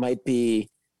lunch. It might be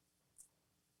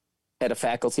at a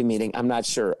faculty meeting. I'm not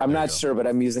sure. But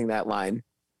I'm using that line.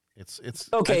 It's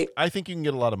okay. I think you can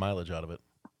get a lot of mileage out of it.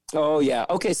 Oh yeah.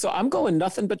 Okay. So I'm going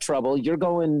Nothing But Trouble. You're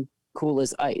going Cool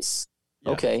as Ice.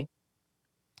 Yeah. Okay.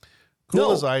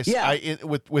 Cool as Ice. Yeah.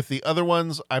 With the other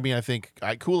ones, I mean, I think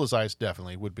Cool as Ice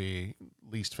definitely would be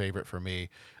least favorite for me.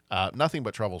 Nothing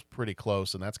But Trouble's pretty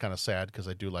close, and that's kind of sad because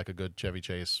I do like a good Chevy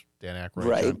Chase, Dan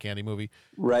Aykroyd, John Candy movie.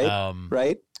 Right.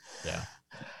 Right. Yeah.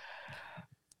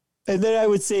 And then I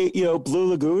would say, Blue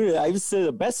Lagoon. I would say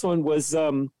the best one was,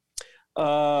 see,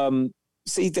 I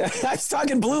was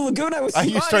talking Blue Lagoon. I was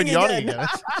you started yawning again.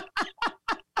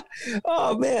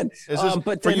 Oh man! Is this,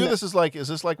 but for then, you, is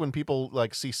this like when people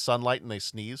like see sunlight and they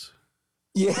sneeze?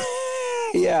 Yeah,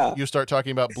 yeah. You start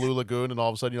talking about Blue Lagoon, and all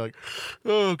of a sudden you're like,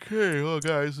 "Okay, well,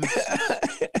 guys,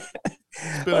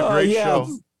 it's been a great show."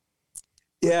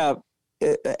 Yeah,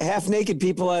 half naked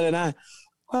people on an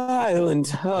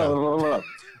island. Yeah,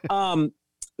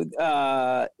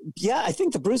 I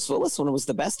think the Bruce Willis one was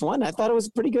the best one. I thought it was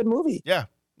a pretty good movie. Yeah.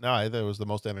 No, it was the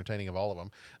most entertaining of all of them.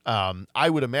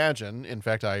 I would imagine, in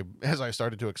fact, as I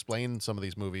started to explain some of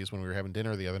these movies when we were having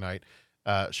dinner the other night,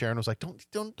 Sharon was like, don't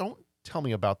tell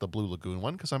me about the Blue Lagoon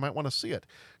one because I might want to see it.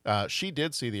 She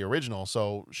did see the original,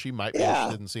 so she might be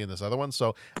interested in seeing this other one.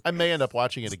 So I may end up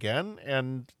watching it again,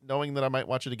 and knowing that I might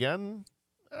watch it again,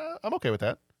 I'm okay with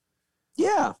that.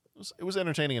 Yeah. It was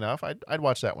entertaining enough. I'd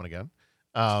watch that one again.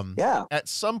 Yeah. At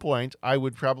some point, I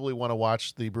would probably want to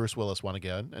watch the Bruce Willis one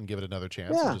again and give it another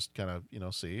chance and just kind of,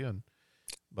 see.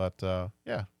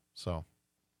 Yeah. So,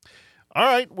 all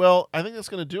right. Well, I think that's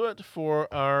going to do it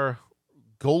for our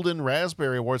Golden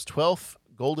Raspberry Awards, 12th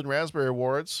Golden Raspberry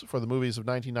Awards for the movies of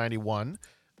 1991.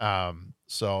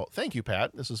 So thank you,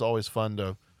 Pat. This is always fun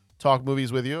to talk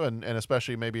movies with you, and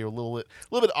especially maybe a little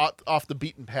bit off the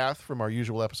beaten path from our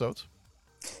usual episodes.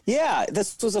 Yeah,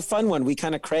 this was a fun one. We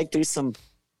kind of cracked through some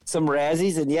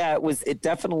Razzies, and it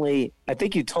definitely, I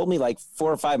think you told me like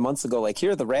 4 or 5 months ago, like,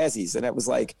 here are the Razzies, and it was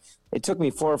like, it took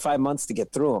me 4 or 5 months to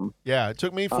get through them. Yeah, it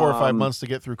took me 4 or 5 months to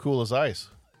get through Cool as Ice.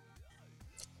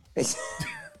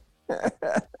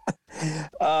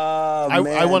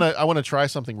 I want to try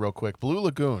something real quick. Blue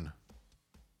Lagoon.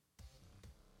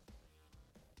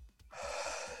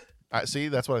 See,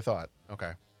 that's what I thought.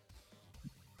 Okay.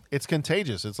 It's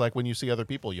contagious. It's like when you see other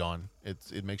people yawn.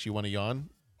 It makes you want to yawn.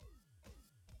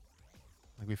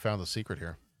 I think we found the secret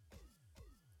here.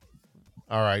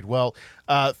 All right. Well,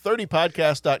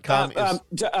 30podcast.com is...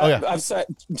 I'm sorry,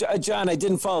 John, I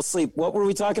didn't fall asleep. What were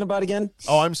we talking about again?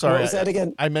 Oh, I'm sorry. What was that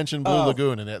again? I mentioned Blue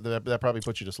Lagoon, and that probably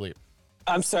put you to sleep.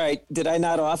 I'm sorry. Did I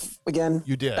nod off again?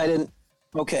 You did. I didn't.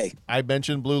 Okay. I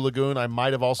mentioned Blue Lagoon. I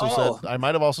might have also said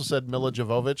Mila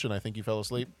Jovovich, and I think you fell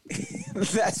asleep.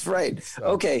 That's right.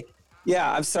 Okay.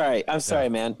 Yeah, I'm sorry.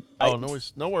 Man.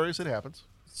 No worries. It happens.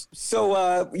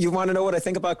 So you want to know what I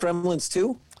think about Gremlins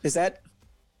 2? Is that?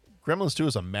 Gremlins 2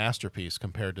 is a masterpiece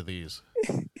compared to these.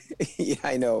 Yeah,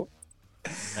 I know.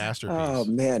 Masterpiece. Oh,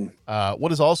 man.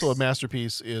 What is also a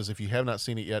masterpiece is, if you have not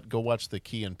seen it yet, go watch the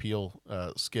Key and Peele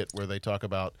skit where they talk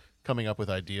about coming up with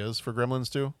ideas for Gremlins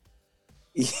 2.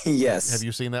 Yes. Have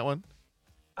you seen that one?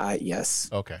 Yes.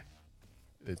 Okay.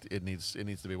 It needs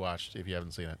to be watched if you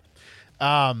haven't seen it.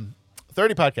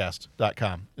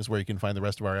 30podcast.com is where you can find the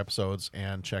rest of our episodes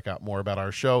and check out more about our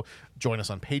show. Join us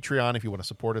on Patreon if you want to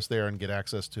support us there and get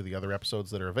access to the other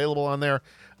episodes that are available on there.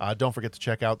 Don't forget to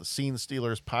check out the Scene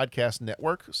Stealers Podcast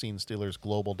Network,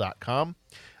 scenestealersglobal.com.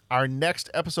 Our next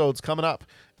episodes coming up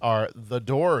are The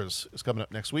Doors is coming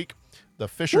up next week. The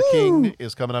Fisher King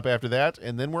is coming up after that.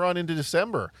 And then we're on into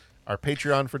December. Our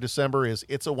Patreon for December is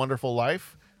It's a Wonderful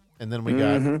Life. And then we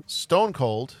got Stone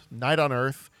Cold, Night on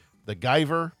Earth, The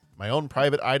Guyver, My Own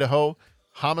Private Idaho,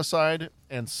 Homicide,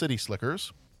 and City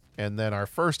Slickers. And then our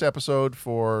first episode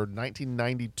for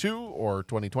 1992 or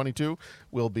 2022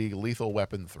 will be Lethal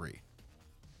Weapon 3.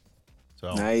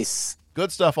 So nice.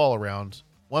 Good stuff all around.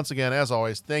 Once again, as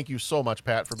always, thank you so much,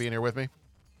 Pat, for being here with me.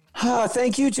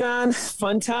 Thank you, John.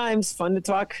 Fun times. Fun to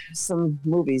talk some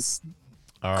movies.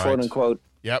 All right. Quote unquote.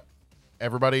 Yep.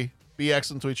 Everybody, be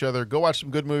excellent to each other. Go watch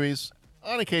some good movies.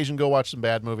 On occasion, go watch some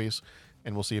bad movies.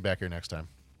 And we'll see you back here next time.